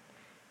Paul.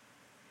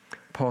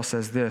 Paul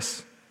says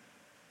this,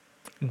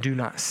 do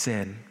not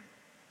sin.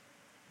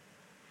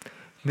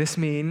 This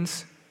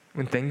means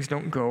when things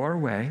don't go our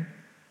way,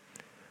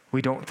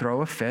 we don't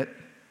throw a fit,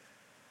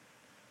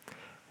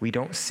 we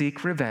don't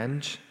seek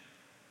revenge,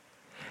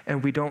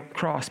 and we don't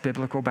cross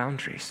biblical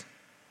boundaries.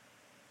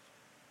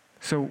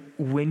 So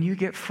when you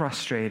get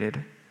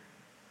frustrated,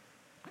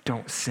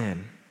 don't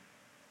sin.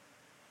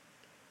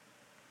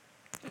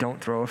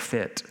 Don't throw a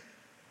fit.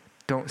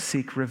 Don't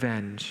seek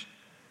revenge.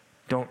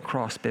 Don't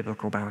cross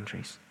biblical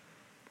boundaries.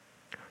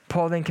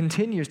 Paul then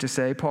continues to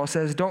say, Paul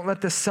says, don't let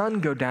the sun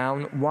go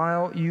down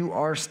while you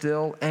are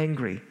still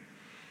angry.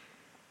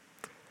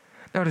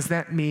 Now, does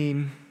that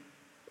mean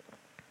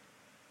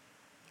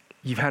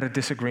you've had a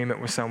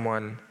disagreement with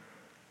someone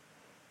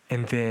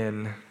and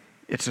then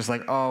it's just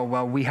like, oh,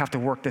 well, we have to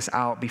work this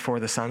out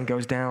before the sun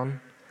goes down?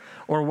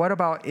 Or what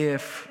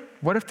if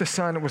the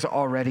sun was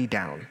already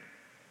down?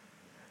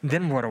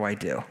 Then what do I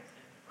do?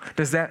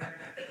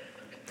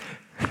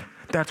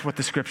 That's what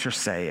the scripture's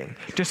saying.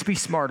 Just be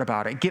smart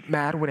about it. Get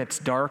mad when it's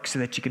dark so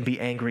that you can be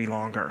angry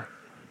longer.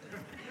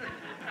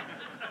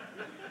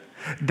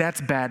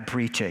 That's bad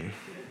preaching.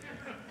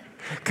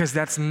 Because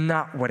that's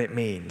not what it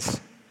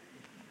means.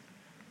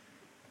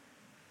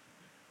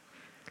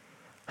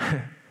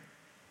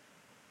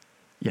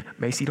 Yeah,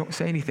 Macy, don't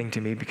say anything to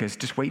me because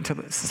just wait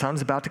until the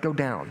sun's about to go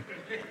down.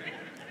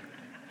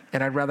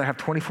 And I'd rather have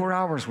 24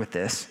 hours with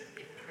this.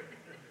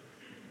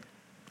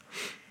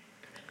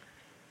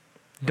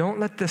 Don't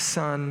let the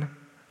sun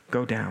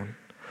go down.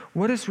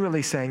 What it's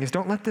really saying is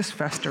don't let this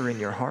fester in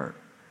your heart.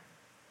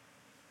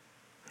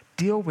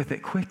 Deal with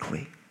it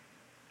quickly.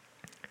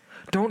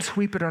 Don't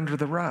sweep it under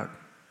the rug.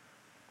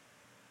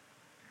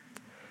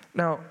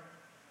 Now,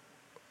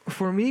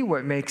 for me,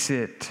 what makes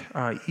it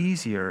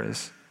easier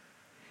is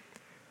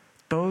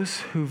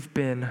those who've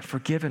been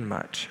forgiven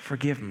much,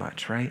 forgive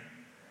much, right?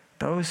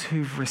 Those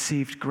who've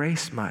received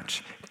grace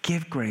much,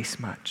 give grace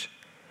much.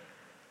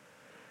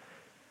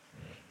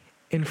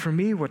 And for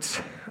me, what's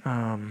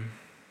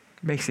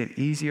makes it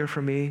easier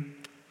for me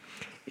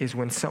is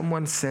when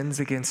someone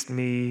sins against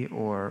me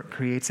or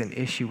creates an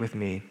issue with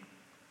me,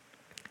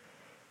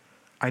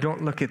 I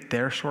don't look at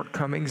their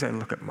shortcomings, I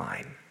look at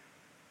mine.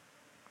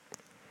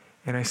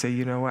 And I say,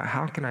 you know what,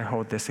 how can I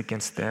hold this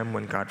against them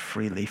when God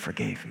freely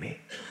forgave me?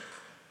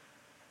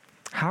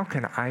 How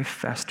can I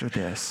fester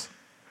this?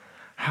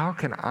 How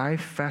can I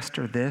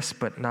fester this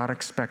but not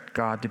expect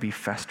God to be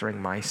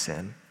festering my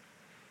sin?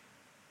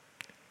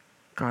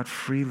 God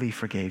freely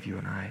forgave you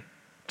and I.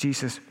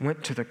 Jesus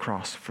went to the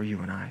cross for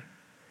you and I.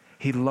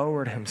 He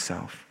lowered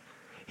himself.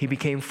 He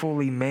became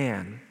fully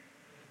man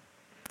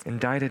and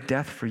died a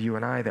death for you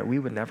and I that we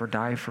would never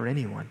die for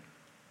anyone.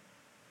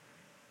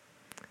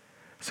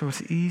 So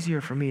it's easier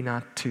for me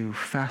not to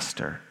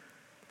fester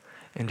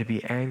and to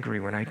be angry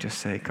when I just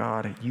say,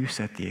 God, you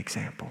set the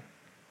example.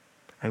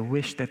 I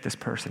wish that this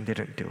person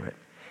didn't do it.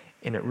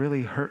 And it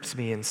really hurts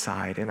me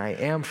inside and I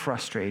am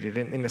frustrated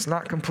and it's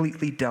not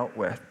completely dealt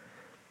with.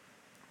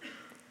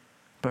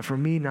 But for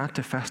me not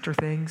to fester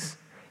things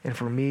and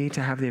for me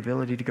to have the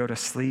ability to go to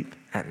sleep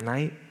at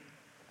night,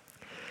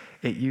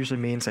 it usually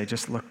means I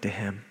just look to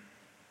him.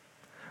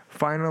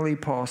 Finally,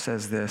 Paul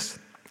says this,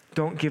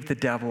 don't give the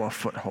devil a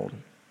foothold.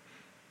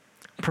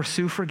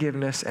 Pursue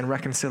forgiveness and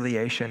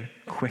reconciliation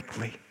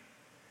quickly.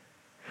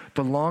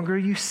 The longer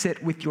you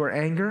sit with your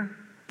anger,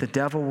 the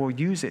devil will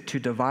use it to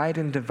divide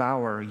and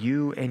devour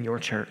you and your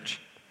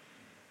church.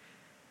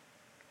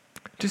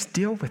 Just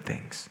deal with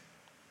things.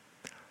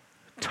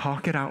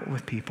 Talk it out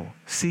with people.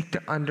 Seek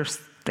to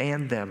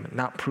understand them,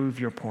 not prove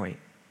your point.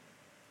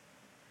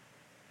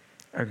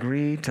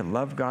 Agree to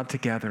love God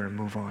together and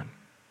move on.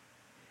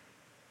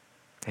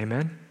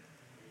 Amen?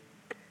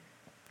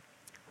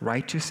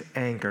 Righteous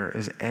anger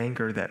is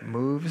anger that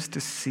moves to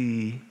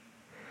see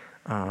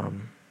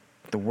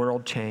the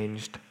world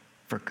changed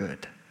for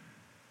good.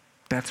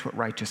 That's what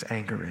righteous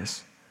anger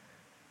is.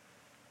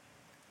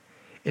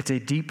 It's a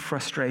deep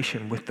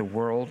frustration with the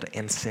world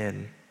and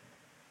sin.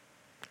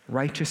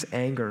 Righteous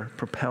anger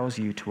propels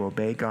you to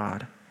obey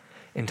God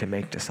and to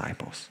make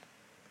disciples.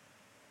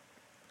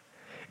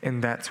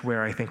 And that's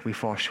where I think we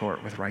fall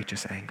short with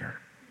righteous anger.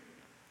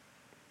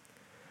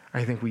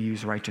 I think we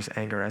use righteous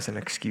anger as an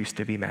excuse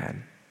to be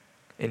mad.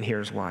 And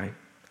here's why.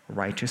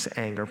 Righteous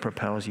anger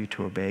propels you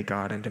to obey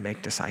God and to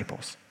make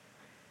disciples.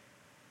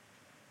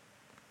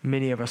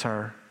 Many of us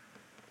are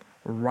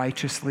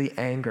righteously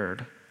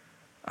angered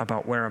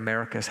about where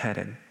America's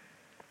headed,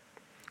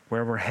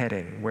 where we're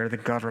heading, where the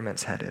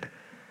government's headed,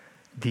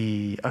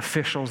 the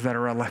officials that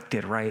are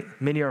elected, right?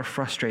 Many are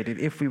frustrated.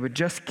 If we would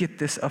just get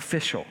this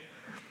official.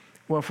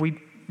 Well, if we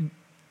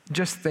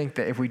just think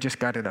that if we just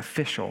got an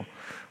official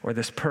or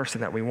this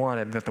person that we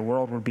wanted, that the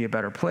world would be a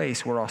better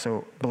place, we're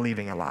also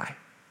believing a lie.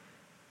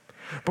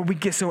 But we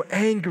get so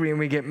angry and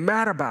we get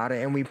mad about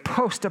it and we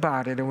post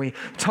about it and we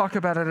talk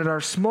about it at our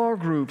small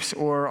groups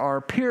or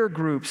our peer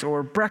groups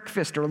or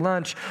breakfast or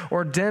lunch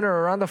or dinner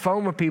or on the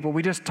phone with people.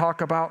 We just talk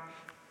about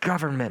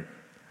government.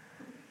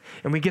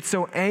 And we get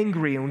so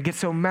angry and we get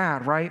so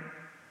mad, right?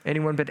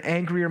 Anyone been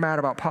angry or mad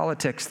about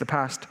politics the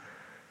past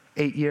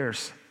 8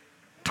 years,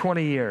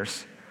 20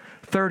 years,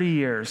 30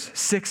 years,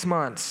 6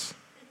 months,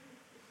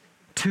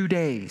 2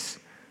 days?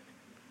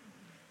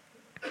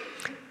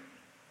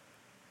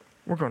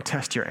 We're going to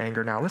test your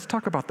anger now. Let's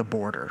talk about the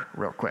border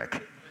real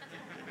quick.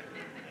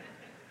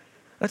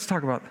 Let's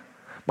talk about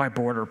my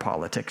border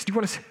politics. Do you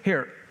want to,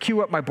 here,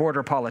 cue up my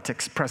border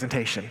politics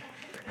presentation.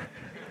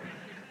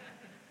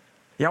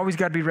 You always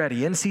got to be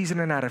ready, in season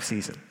and out of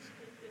season.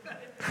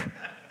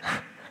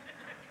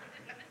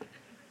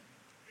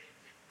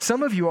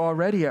 Some of you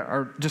already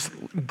are just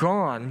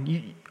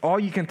gone. All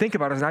you can think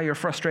about is now your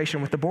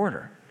frustration with the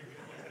border.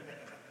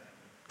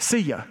 See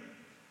ya.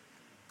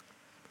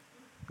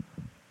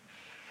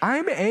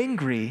 I'm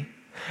angry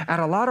at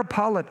a lot of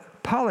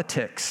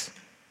politics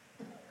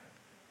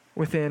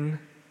within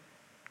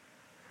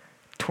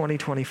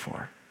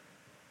 2024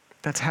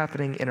 that's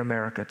happening in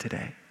America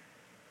today.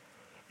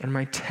 And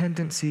my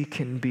tendency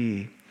can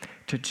be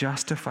to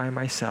justify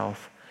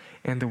myself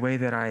in the way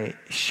that I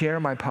share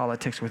my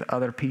politics with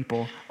other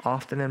people,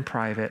 often in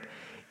private,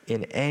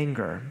 in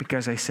anger,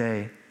 because I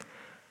say,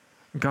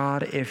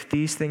 God, if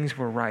these things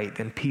were right,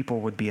 then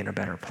people would be in a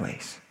better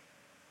place.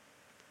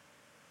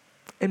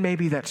 And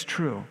maybe that's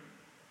true.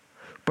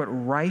 But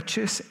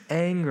righteous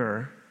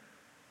anger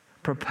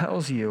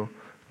propels you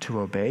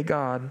to obey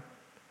God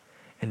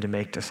and to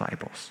make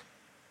disciples.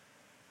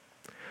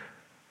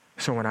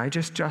 So when I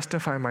just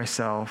justify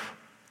myself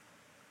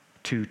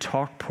to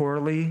talk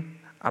poorly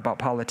about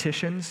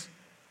politicians,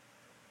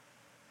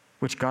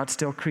 which God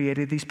still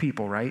created these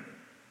people, right?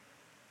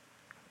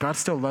 God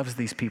still loves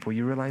these people.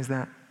 You realize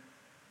that?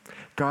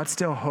 God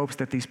still hopes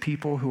that these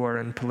people who are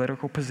in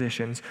political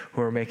positions,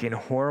 who are making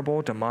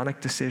horrible, demonic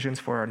decisions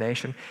for our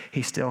nation,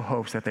 he still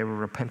hopes that they will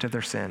repent of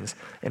their sins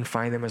and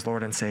find him as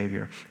Lord and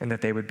Savior, and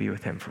that they would be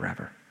with him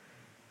forever.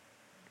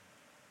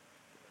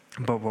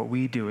 But what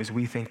we do is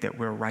we think that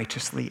we're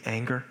righteously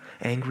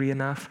angry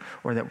enough,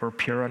 or that we're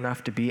pure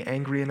enough to be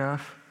angry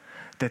enough,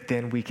 that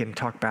then we can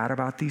talk bad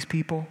about these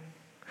people.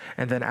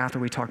 And then after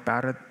we talk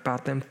bad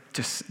about them,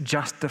 just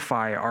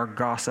justify our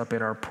gossip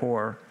and our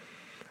poor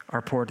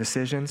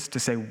decisions to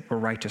say we're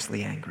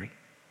righteously angry.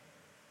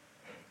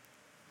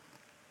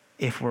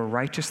 If we're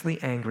righteously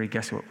angry,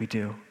 guess what we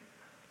do?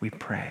 We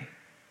pray.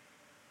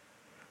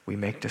 We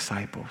make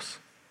disciples.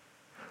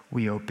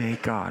 We obey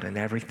God in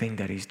everything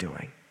that he's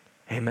doing.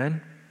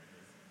 Amen?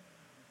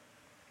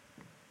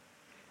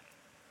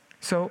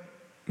 So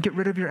get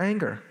rid of your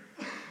anger,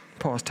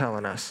 Paul's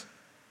telling us.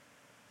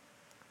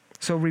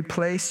 So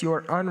replace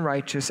your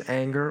unrighteous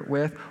anger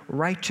with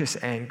righteous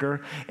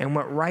anger. And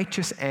what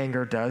righteous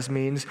anger does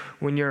means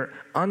when you're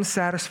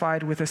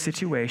unsatisfied with a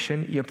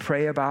situation, you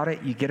pray about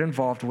it, you get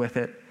involved with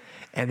it,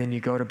 and then you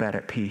go to bed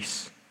at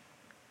peace.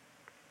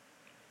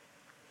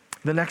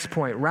 The next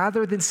point,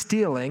 rather than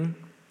stealing,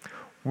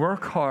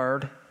 work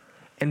hard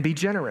and be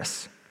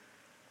generous.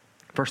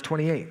 Verse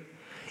 28,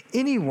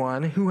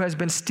 anyone who has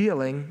been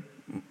stealing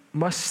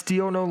must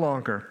steal no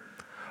longer,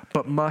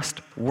 but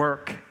must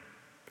work,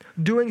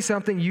 doing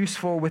something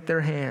useful with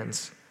their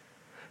hands,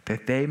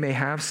 that they may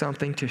have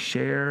something to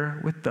share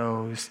with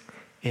those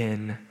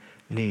in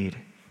need.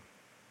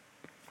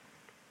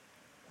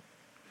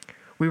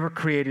 We were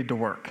created to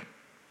work.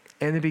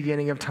 In the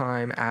beginning of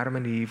time, Adam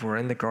and Eve were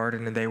in the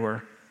garden and they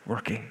were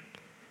working.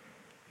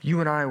 You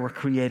and I were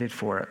created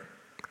for it.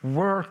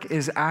 Work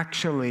is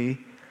actually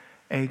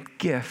a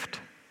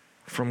gift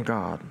from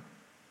God.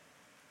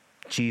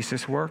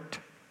 Jesus worked,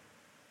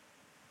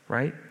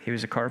 right? He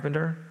was a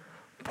carpenter.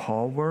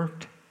 Paul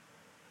worked.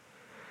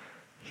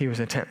 He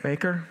was a tent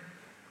maker.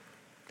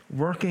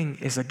 Working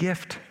is a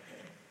gift.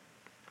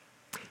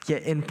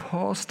 Yet in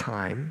Paul's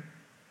time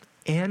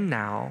and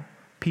now,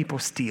 people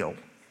steal.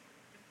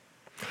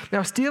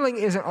 Now, stealing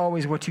isn't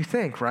always what you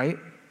think, right?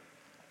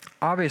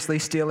 Obviously,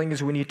 stealing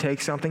is when you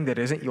take something that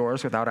isn't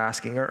yours without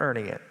asking or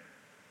earning it.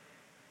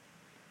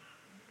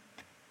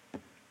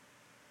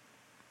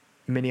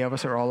 Many of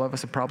us, or all of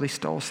us, have probably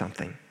stole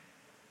something.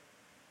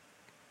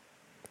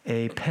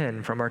 A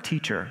pen from our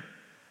teacher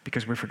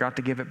because we forgot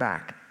to give it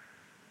back.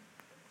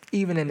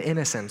 Even in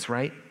innocence,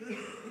 right?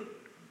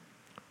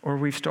 Or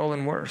we've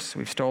stolen worse.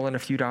 We've stolen a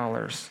few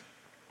dollars.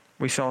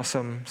 We saw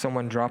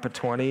someone drop a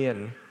 20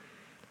 and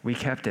we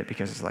kept it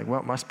because it's like, well,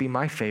 it must be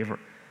my favorite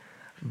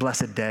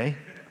blessed day.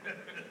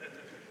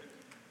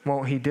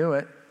 Won't he do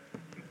it?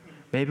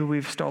 Maybe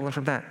we've stolen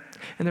from that.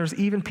 And there's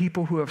even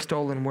people who have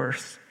stolen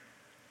worse.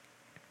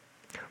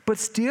 But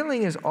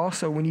stealing is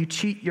also when you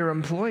cheat your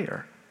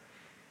employer.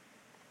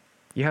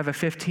 You have a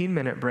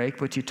 15-minute break,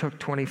 but you took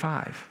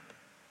 25.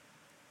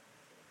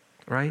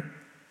 Right?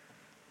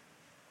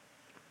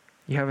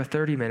 You have a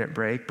 30-minute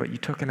break, but you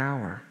took an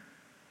hour.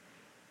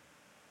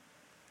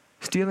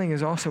 Stealing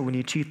is also when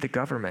you cheat the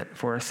government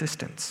for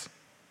assistance.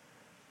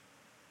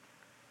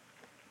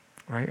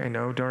 Right? I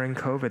know during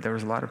COVID, there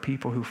was a lot of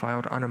people who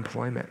filed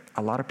unemployment.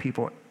 A lot of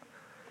people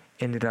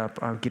ended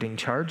up getting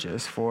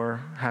charges for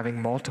having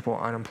multiple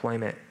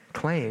unemployment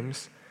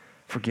claims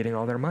for getting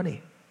all their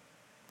money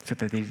so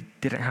that they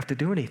didn't have to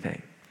do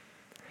anything.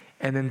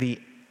 And then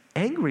the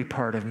angry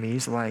part of me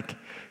is like,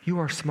 you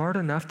are smart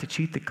enough to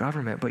cheat the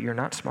government, but you're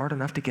not smart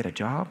enough to get a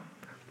job?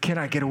 Can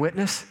I get a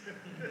witness?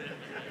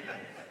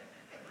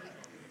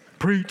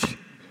 Preach.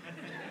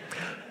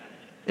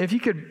 If you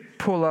could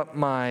pull up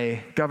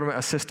my government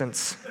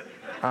assistance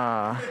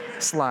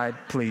slide,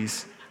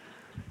 please.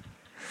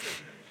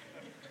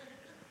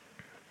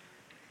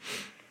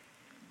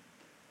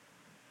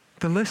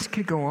 The list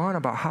could go on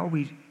about how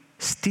we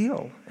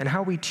steal and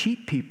how we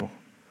cheat people.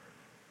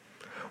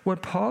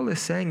 What Paul is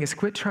saying is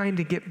quit trying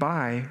to get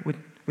by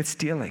with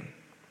stealing.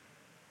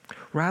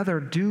 Rather,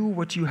 do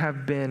what you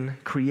have been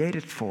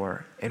created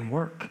for and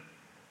work.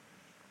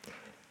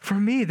 For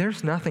me,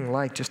 there's nothing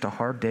like just a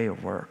hard day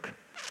of work.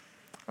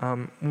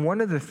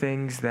 One of the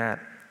things that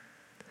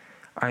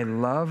I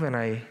love and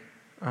I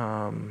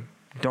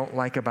don't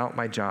like about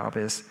my job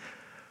is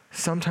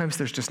sometimes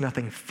there's just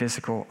nothing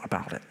physical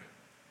about it.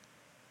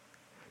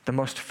 The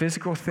most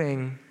physical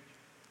thing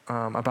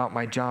about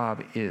my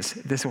job is,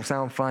 this will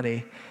sound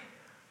funny,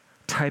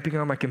 typing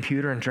on my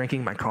computer and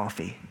drinking my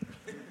coffee.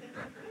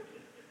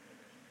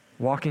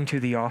 Walking to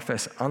the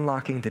office,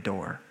 unlocking the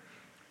door.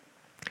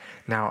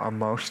 Now,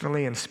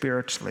 emotionally and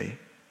spiritually,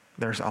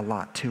 there's a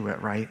lot to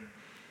it, right?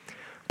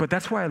 But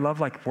that's why I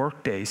love like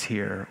work days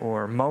here,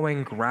 or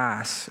mowing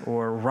grass,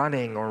 or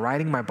running, or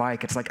riding my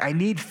bike. It's like, I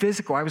need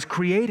physical.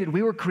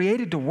 We were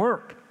created to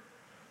work.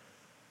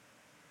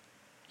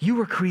 You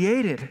were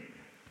created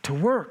to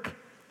work.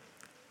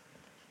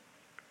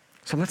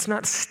 So let's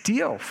not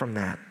steal from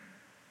that.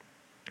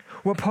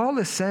 What Paul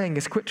is saying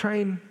is quit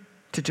trying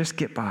to just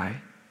get by.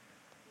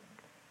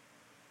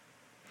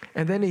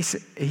 And then he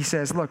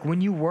says, look,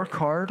 when you work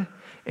hard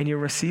and you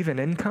receive an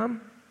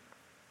income,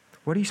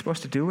 what are you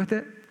supposed to do with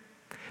it?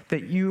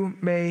 That you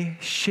may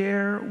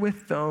share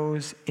with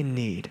those in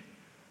need.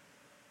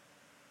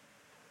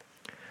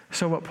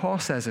 So what Paul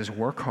says is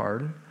work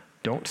hard,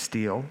 don't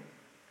steal,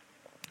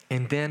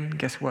 and then,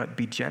 guess what?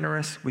 Be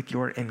generous with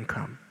your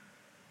income.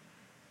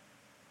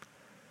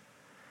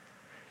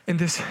 And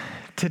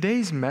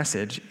today's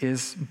message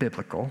is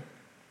biblical.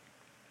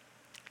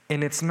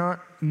 And it's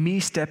not me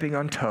stepping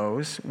on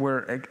toes.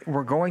 We're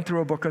going through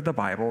a book of the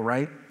Bible,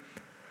 right?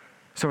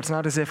 So it's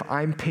not as if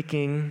I'm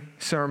picking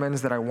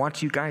sermons that I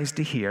want you guys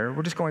to hear.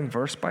 We're just going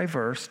verse by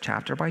verse,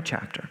 chapter by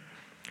chapter.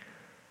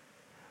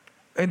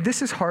 And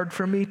this is hard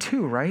for me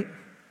too, right?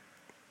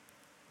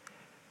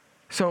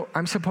 So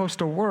I'm supposed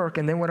to work,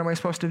 and then what am I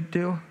supposed to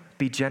do?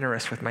 Be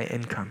generous with my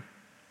income.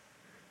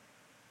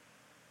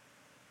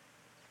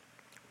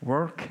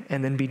 Work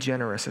and then be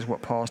generous is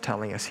what Paul's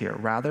telling us here.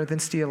 Rather than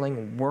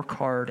stealing, work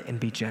hard and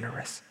be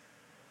generous.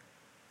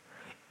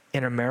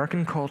 In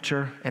American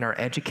culture and our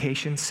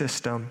education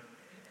system,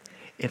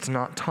 it's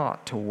not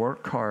taught to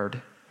work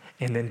hard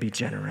and then be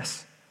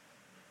generous.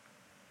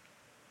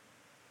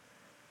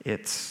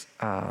 It's,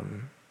 I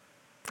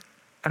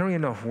don't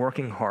even know if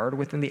working hard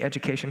within the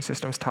education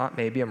system is taught.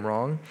 Maybe I'm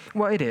wrong.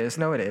 Well, it is.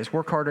 No, it is.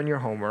 Work hard on your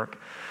homework.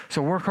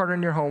 So work hard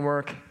on your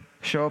homework,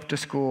 show up to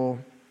school,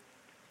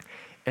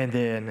 and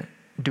then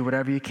do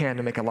whatever you can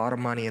to make a lot of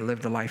money and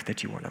live the life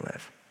that you want to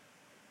live.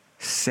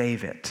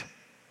 Save it.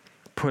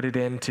 Put it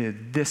into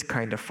this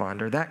kind of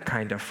fund or that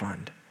kind of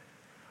fund.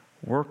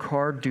 Work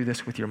hard, do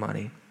this with your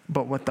money.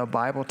 But what the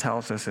Bible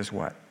tells us is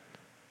what?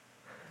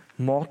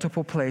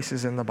 multiple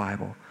places in the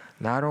Bible,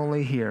 not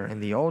only here, in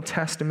the Old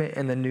Testament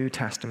and the New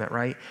Testament,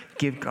 right?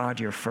 Give God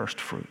your first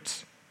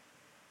fruits.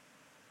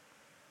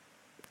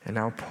 And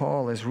now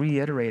Paul is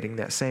reiterating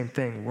that same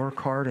thing. Work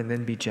hard and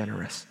then be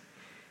generous.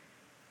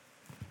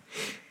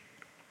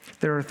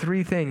 There are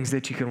three things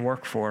that you can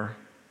work for.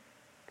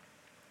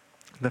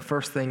 The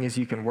first thing is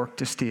you can work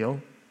to steal,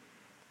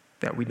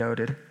 that we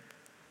noted.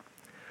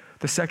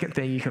 The second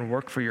thing, you can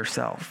work for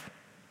yourself.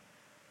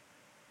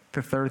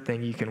 The third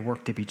thing, you can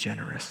work to be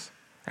generous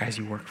as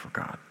you work for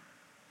God.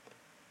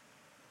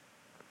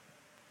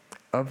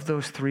 Of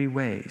those three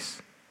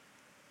ways,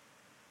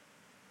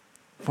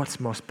 what's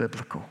most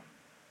biblical?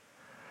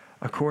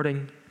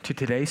 According to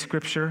today's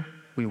scripture,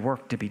 we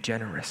work to be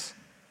generous.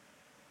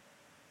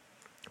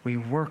 We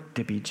work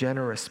to be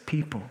generous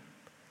people.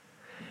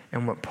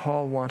 And what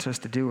Paul wants us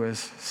to do is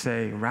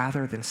say,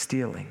 rather than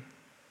stealing,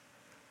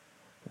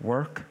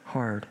 work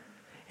hard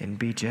and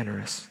be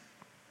generous.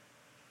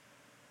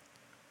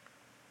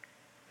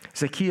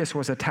 Zacchaeus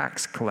was a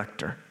tax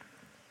collector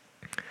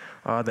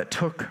that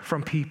took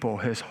from people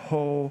his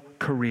whole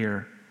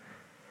career.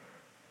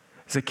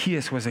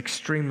 Zacchaeus was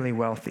extremely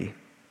wealthy.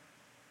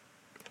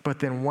 But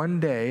then one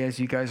day, as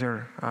you guys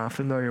are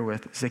familiar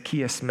with,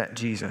 Zacchaeus met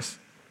Jesus.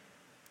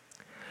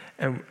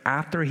 And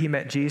after he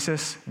met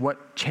Jesus,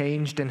 what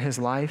changed in his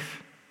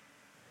life?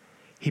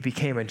 He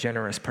became a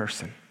generous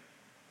person.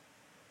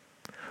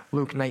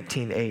 Luke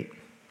 19:8.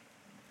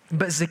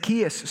 But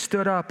Zacchaeus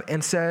stood up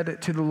and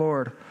said to the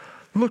Lord,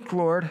 "Look,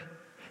 Lord,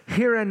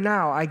 here and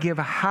now I give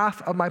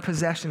half of my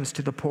possessions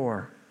to the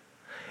poor.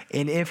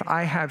 And if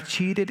I have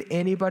cheated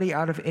anybody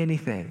out of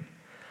anything,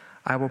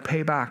 I will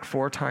pay back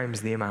 4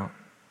 times the amount."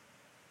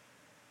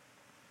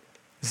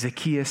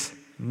 Zacchaeus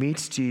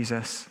meets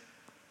Jesus,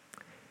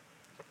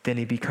 then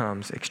he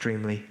becomes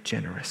extremely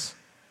generous.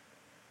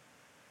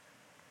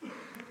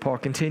 Paul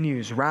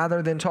continues,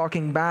 rather than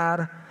talking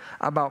bad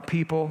about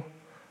people,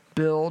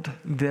 build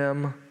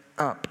them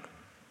up.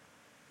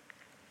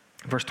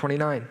 Verse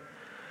 29,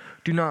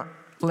 do not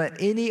let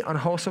any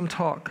unwholesome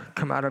talk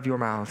come out of your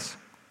mouths,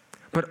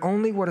 but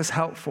only what is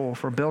helpful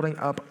for building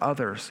up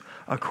others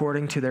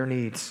according to their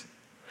needs,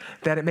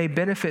 that it may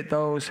benefit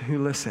those who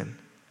listen.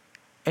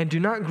 And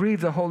do not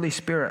grieve the Holy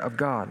Spirit of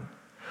God,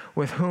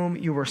 with whom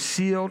you were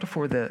sealed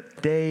for the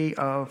day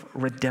of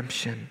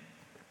redemption.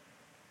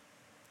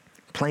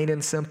 Plain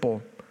and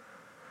simple,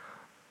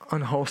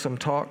 unwholesome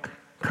talk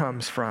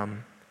comes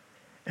from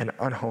an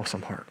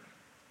unwholesome heart.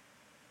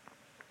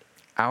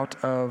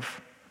 Out of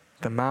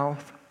the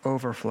mouth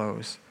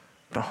overflows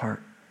the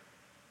heart.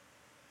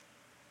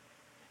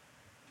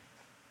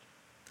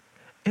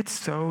 It's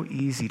so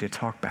easy to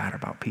talk bad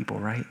about people,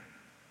 right?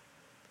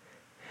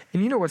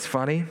 And you know what's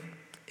funny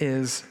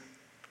is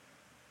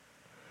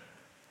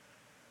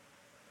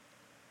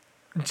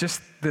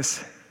just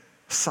this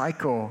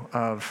cycle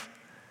of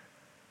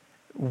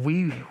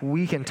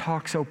we can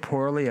talk so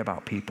poorly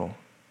about people,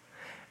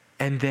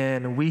 and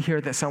then we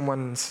hear that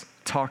someone's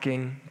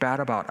talking bad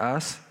about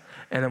us,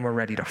 and then we're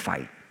ready to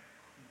fight.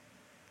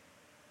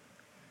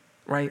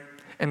 Right?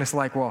 And it's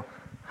like, well,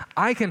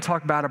 I can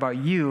talk bad about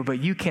you, but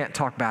you can't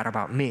talk bad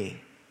about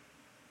me.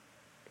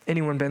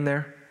 Anyone been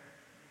there?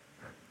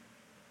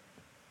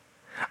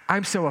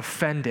 I'm so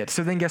offended.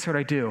 So then guess what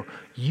I do?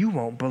 You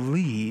won't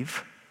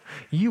believe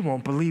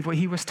what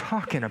he was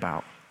talking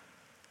about.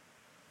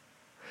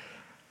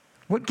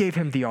 What gave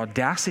him the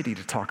audacity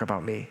to talk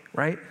about me,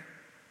 right?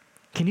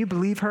 Can you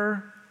believe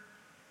her?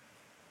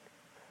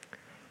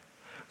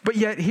 But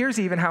yet, here's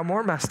even how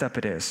more messed up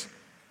it is.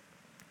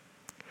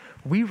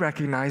 We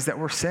recognize that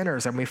we're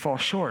sinners and we fall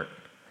short.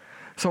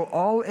 So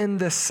all in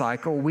this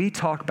cycle, we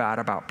talk bad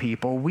about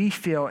people. We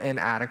feel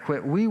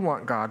inadequate. We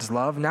want God's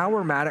love. Now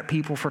we're mad at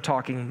people for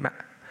talking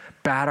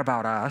bad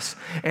about us.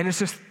 And it's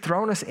just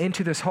thrown us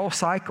into this whole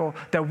cycle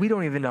that we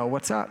don't even know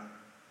what's up.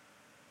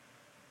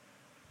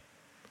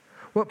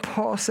 What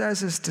Paul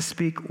says is to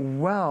speak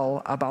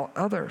well about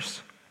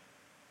others.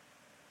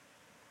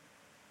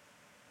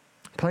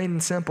 Plain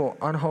and simple,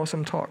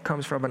 unwholesome talk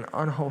comes from an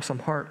unwholesome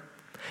heart.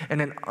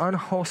 And an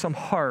unwholesome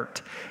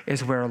heart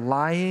is where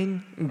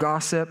lying,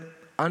 gossip,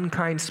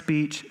 unkind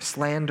speech,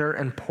 slander,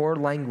 and poor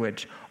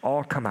language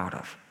all come out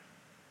of.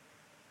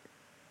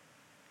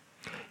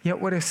 Yet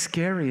what is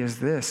scary is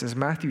this, is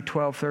Matthew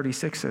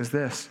 12:36 says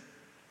this,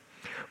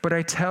 "But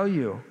I tell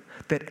you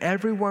that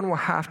everyone will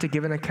have to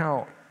give an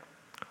account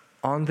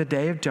on the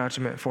day of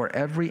judgment for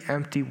every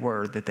empty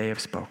word that they have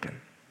spoken."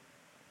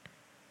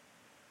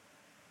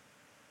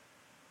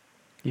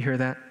 You hear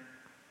that?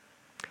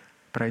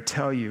 But I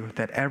tell you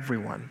that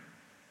everyone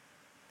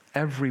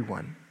will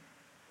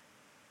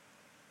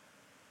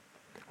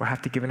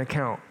have to give an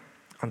account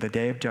on the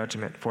day of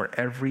judgment for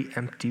every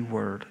empty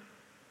word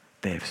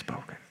they have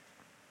spoken.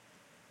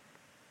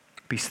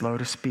 Be slow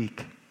to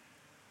speak.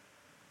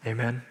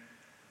 Amen?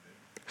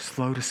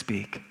 Slow to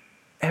speak.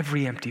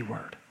 Every empty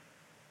word.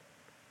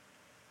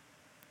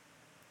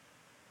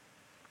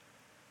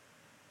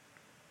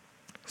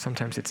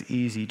 Sometimes it's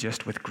easy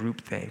just with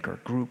groupthink or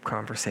group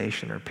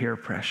conversation or peer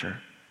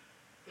pressure.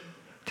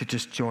 to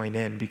just join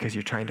in because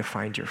you're trying to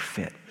find your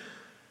fit.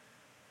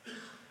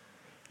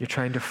 You're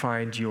trying to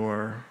find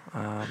your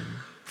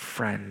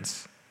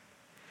friends.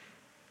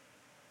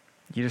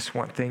 You just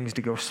want things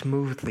to go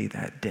smoothly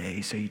that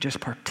day, so you just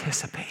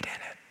participate in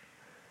it.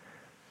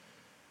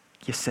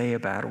 You say a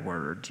bad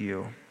word,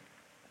 you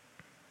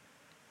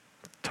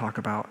talk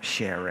about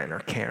Sharon or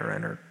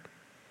Karen or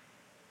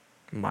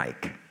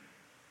Mike.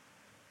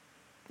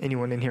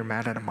 Anyone in here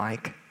mad at a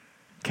Mike?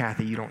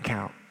 Kathy, you don't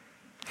count.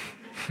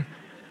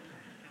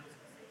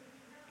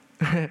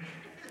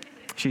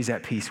 She's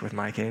at peace with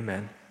Mike,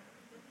 amen.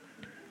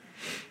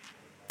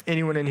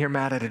 Anyone in here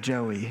mad at a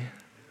Joey?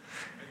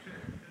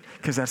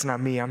 Because that's not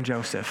me, I'm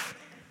Joseph.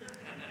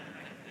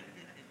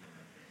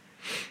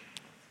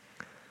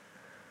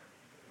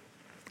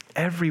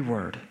 Every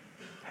word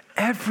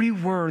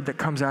that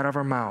comes out of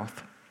our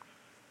mouth,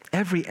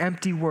 every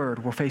empty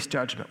word will face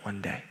judgment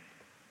one day.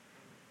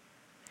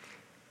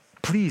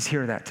 Please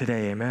hear that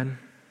today, amen?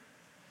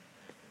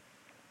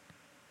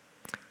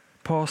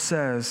 Paul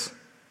says,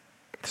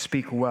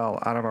 speak well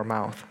out of our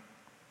mouth,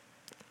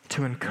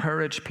 to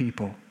encourage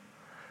people,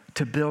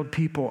 to build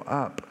people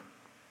up.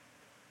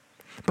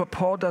 But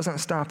Paul doesn't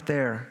stop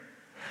there.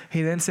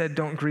 He then said,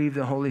 don't grieve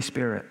the Holy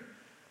Spirit.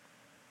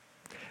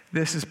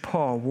 This is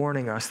Paul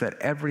warning us that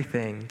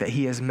everything that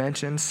he has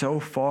mentioned so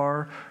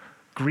far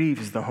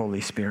grieves the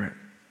Holy Spirit.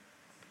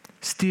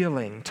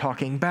 Stealing,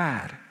 talking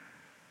bad,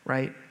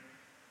 right?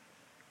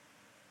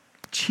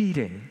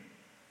 Cheating,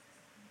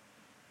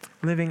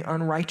 living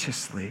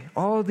unrighteously.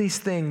 All of these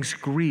things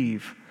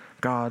grieve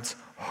God's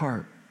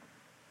heart.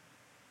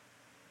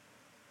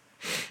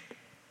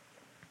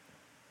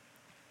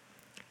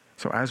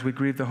 So as we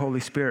grieve the Holy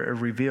Spirit,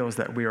 it reveals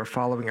that we are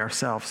following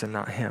ourselves and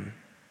not him.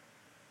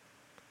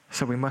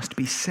 So we must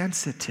be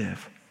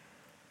sensitive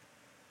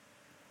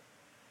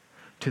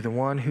to the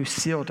one who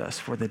sealed us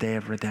for the day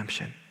of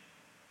redemption.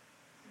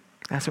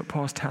 That's what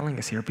Paul's telling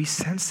us here. Be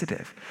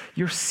sensitive.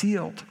 You're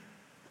sealed.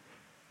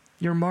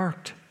 You're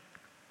marked.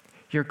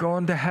 You're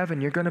going to heaven.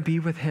 You're going to be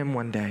with him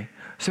one day.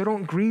 So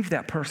don't grieve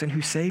that person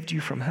who saved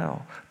you from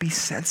hell. Be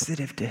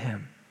sensitive to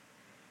him.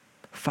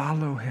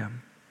 Follow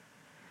him.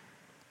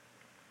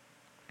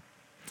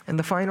 And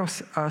the final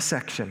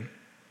section,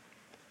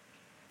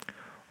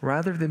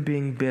 rather than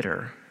being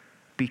bitter,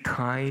 be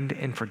kind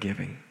and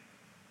forgiving.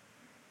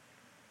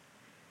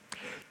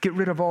 Get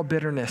rid of all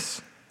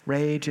bitterness,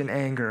 rage and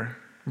anger,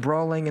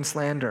 brawling and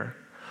slander,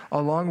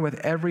 along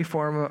with every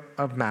form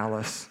of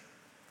malice.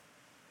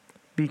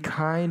 Be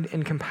kind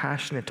and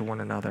compassionate to one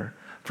another,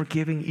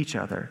 forgiving each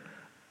other,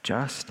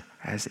 just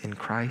as in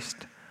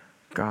Christ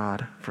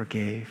God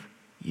forgave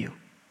you.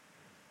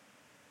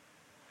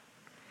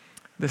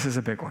 This is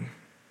a big one.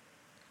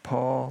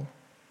 Paul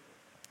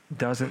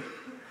doesn't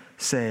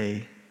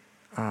say,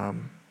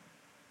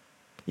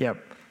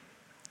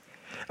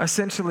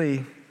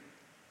 essentially,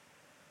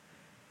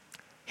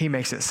 he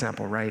makes it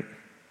simple, right?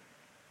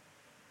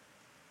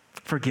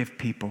 Forgive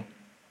people.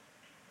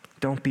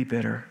 Don't be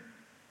bitter.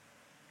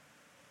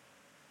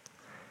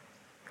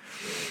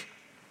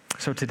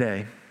 So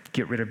today,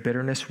 get rid of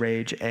bitterness,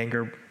 rage,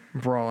 anger,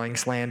 brawling,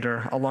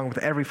 slander, along with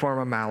every form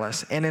of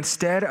malice. And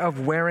instead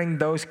of wearing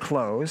those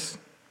clothes,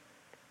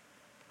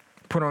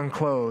 put on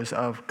clothes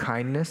of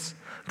kindness,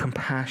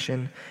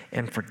 compassion,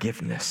 and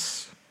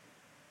forgiveness.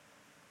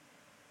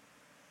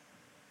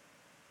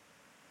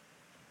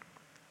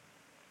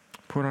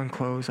 Put on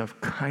clothes of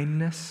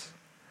kindness,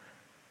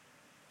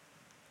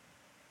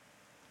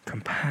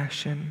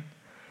 compassion,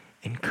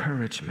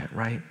 encouragement,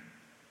 right?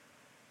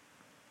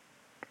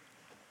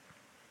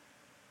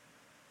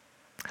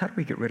 How do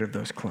we get rid of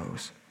those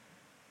clothes?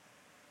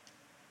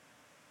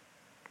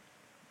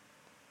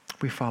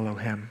 We follow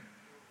him.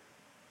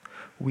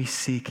 We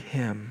seek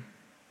him.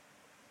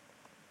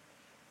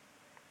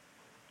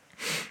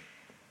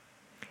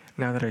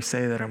 Now that I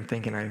say that, I'm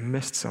thinking I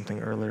missed something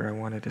earlier I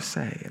wanted to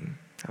say, and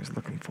I was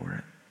looking for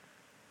it.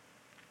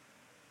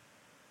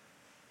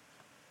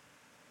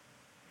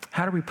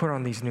 How do we put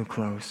on these new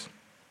clothes?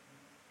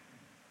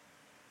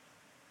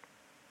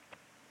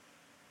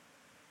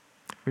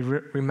 We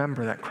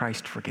remember that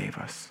Christ forgave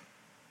us.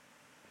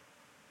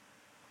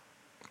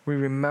 We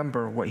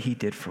remember what he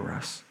did for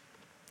us.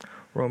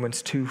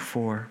 Romans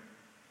 2:4.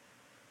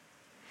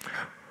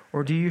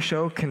 Or do you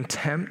show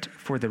contempt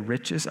for the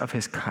riches of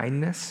his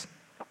kindness,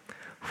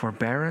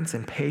 forbearance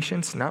and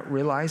patience, not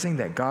realizing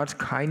that God's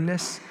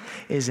kindness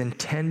is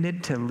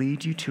intended to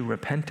lead you to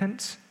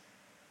repentance?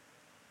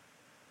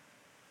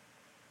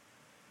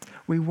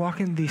 We walk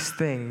in these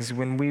things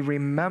when we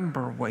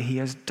remember what he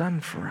has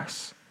done for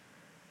us.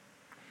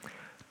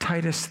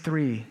 Titus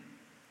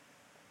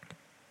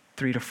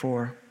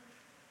 3:3-4.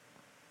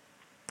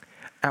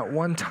 At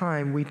one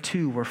time, we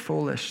too were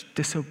foolish,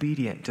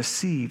 disobedient,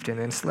 deceived, and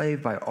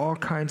enslaved by all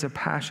kinds of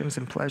passions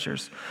and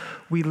pleasures.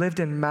 We lived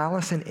in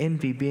malice and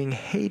envy, being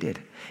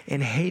hated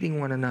and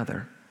hating one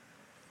another.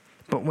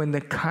 But when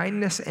the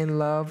kindness and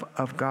love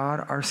of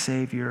God our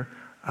Savior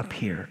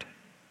appeared,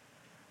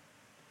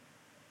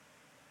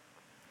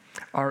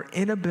 our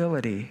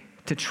inability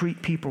to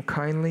treat people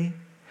kindly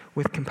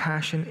with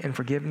compassion and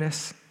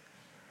forgiveness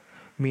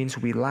means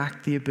we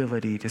lack the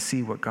ability to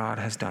see what God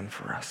has done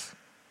for us.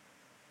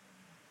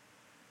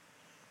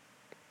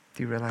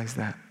 Do you realize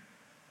that?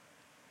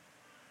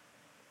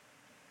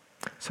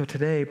 So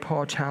today,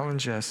 Paul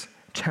challenges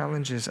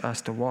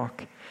us to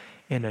walk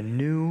in a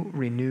new,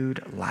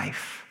 renewed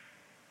life,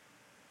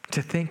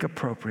 to think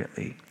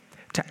appropriately,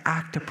 to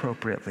act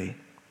appropriately,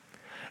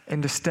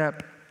 and to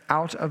step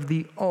out of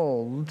the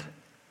old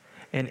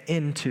and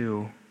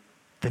into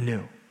the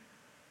new.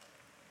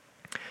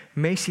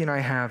 Macy and I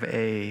have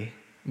a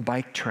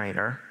bike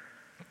trainer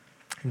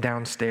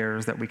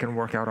downstairs that we can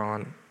work out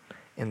on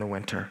in the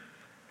winter.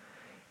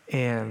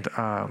 And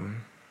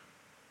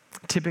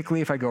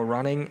typically, if I go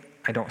running,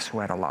 I don't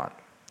sweat a lot.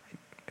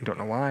 I don't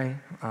know why.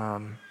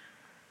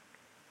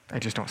 I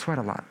just don't sweat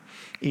a lot,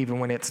 even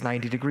when it's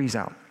 90 degrees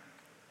out.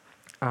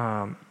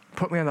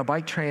 Put me on the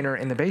bike trainer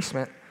in the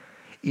basement,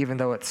 even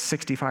though it's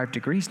 65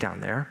 degrees down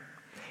there,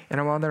 and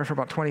I'm on there for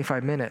about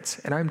 25 minutes,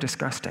 and I'm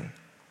disgusting.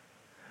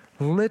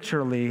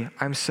 Literally,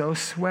 I'm so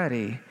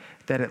sweaty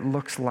that it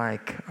looks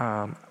like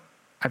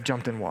I've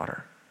jumped in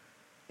water.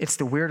 It's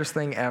the weirdest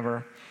thing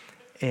ever,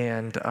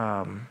 and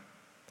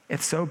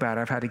it's so bad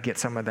I've had to get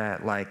some of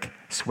that like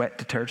sweat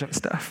detergent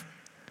stuff.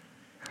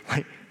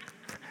 Like,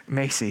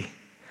 Macy,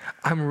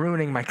 I'm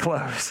ruining my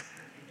clothes.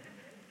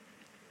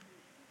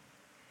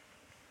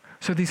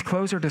 So these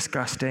clothes are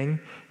disgusting.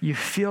 You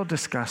feel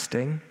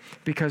disgusting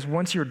because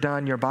once you're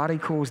done, your body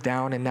cools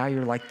down and now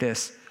you're like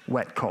this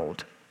wet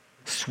cold,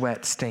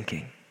 sweat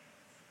stinking.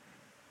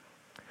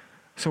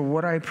 So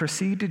what I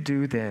proceed to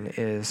do then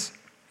is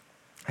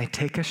I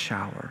take a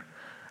shower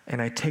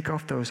and I take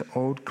off those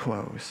old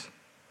clothes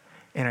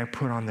and I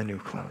put on the new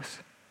clothes.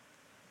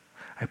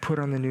 I put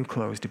on the new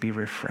clothes to be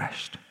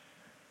refreshed.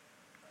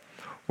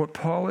 What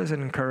Paul is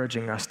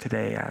encouraging us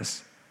today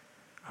as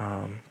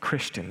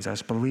Christians,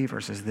 as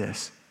believers, is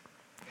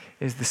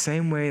the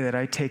same way that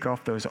I take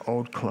off those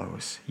old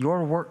clothes,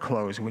 your work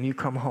clothes when you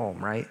come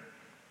home, right?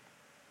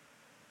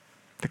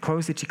 The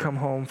clothes that you come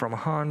home from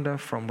Honda,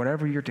 from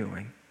whatever you're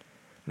doing,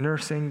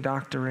 nursing,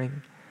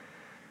 doctoring,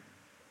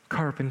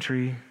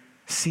 carpentry,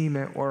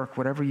 cement work,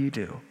 whatever you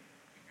do.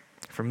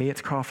 For me,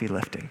 it's coffee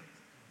lifting.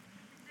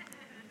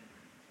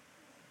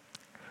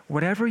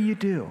 Whatever you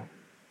do,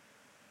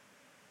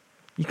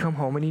 you come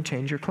home and you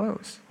change your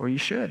clothes, or you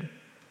should.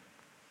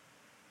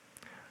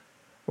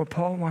 What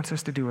Paul wants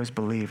us to do as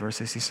believers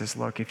is he says,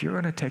 look, if you're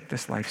going to take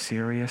this life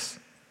serious,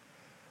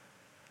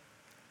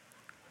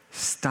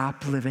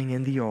 stop living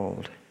in the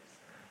old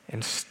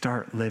and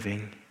start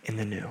living in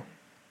the new.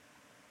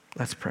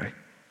 Let's pray.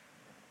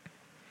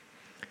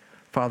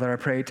 Father, I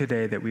pray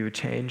today that we would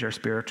change our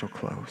spiritual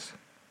clothes,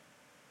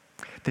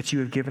 that you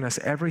have given us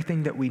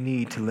everything that we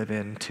need to live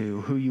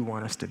into who you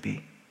want us to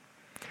be.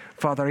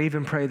 Father, I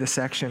even pray the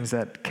sections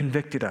that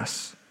convicted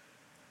us,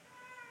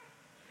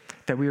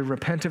 that we would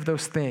repent of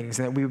those things,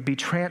 and that we would be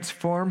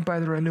transformed by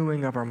the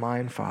renewing of our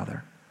mind,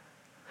 Father.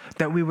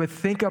 That we would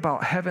think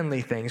about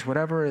heavenly things,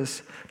 whatever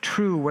is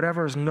true,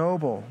 whatever is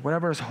noble,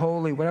 whatever is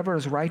holy, whatever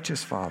is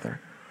righteous,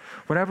 Father.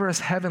 Whatever is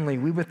heavenly,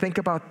 we would think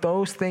about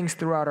those things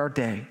throughout our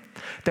day.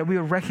 That we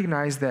would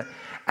recognize that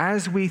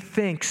as we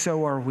think,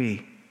 so are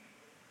we.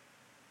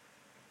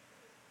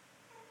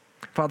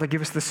 Father,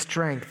 give us the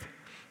strength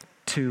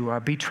to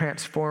be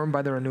transformed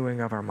by the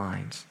renewing of our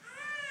minds.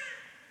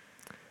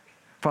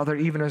 Father,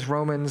 even as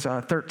Romans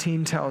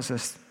 13 tells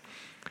us,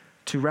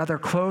 to rather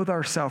clothe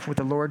ourselves with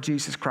the Lord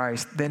Jesus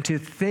Christ than to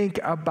think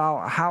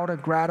about how to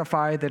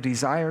gratify the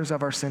desires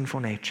of our sinful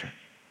nature.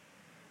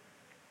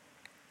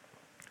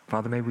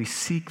 Father, may we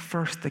seek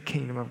first the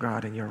kingdom of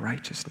God and your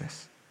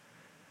righteousness.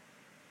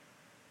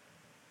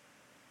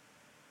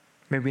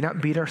 May we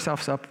not beat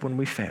ourselves up when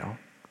we fail,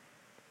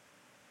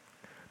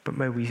 but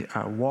may we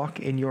walk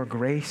in your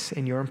grace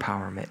and your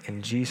empowerment.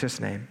 In Jesus'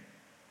 name,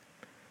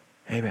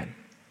 amen.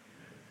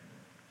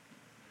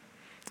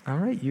 All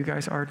right, you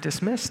guys are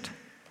dismissed.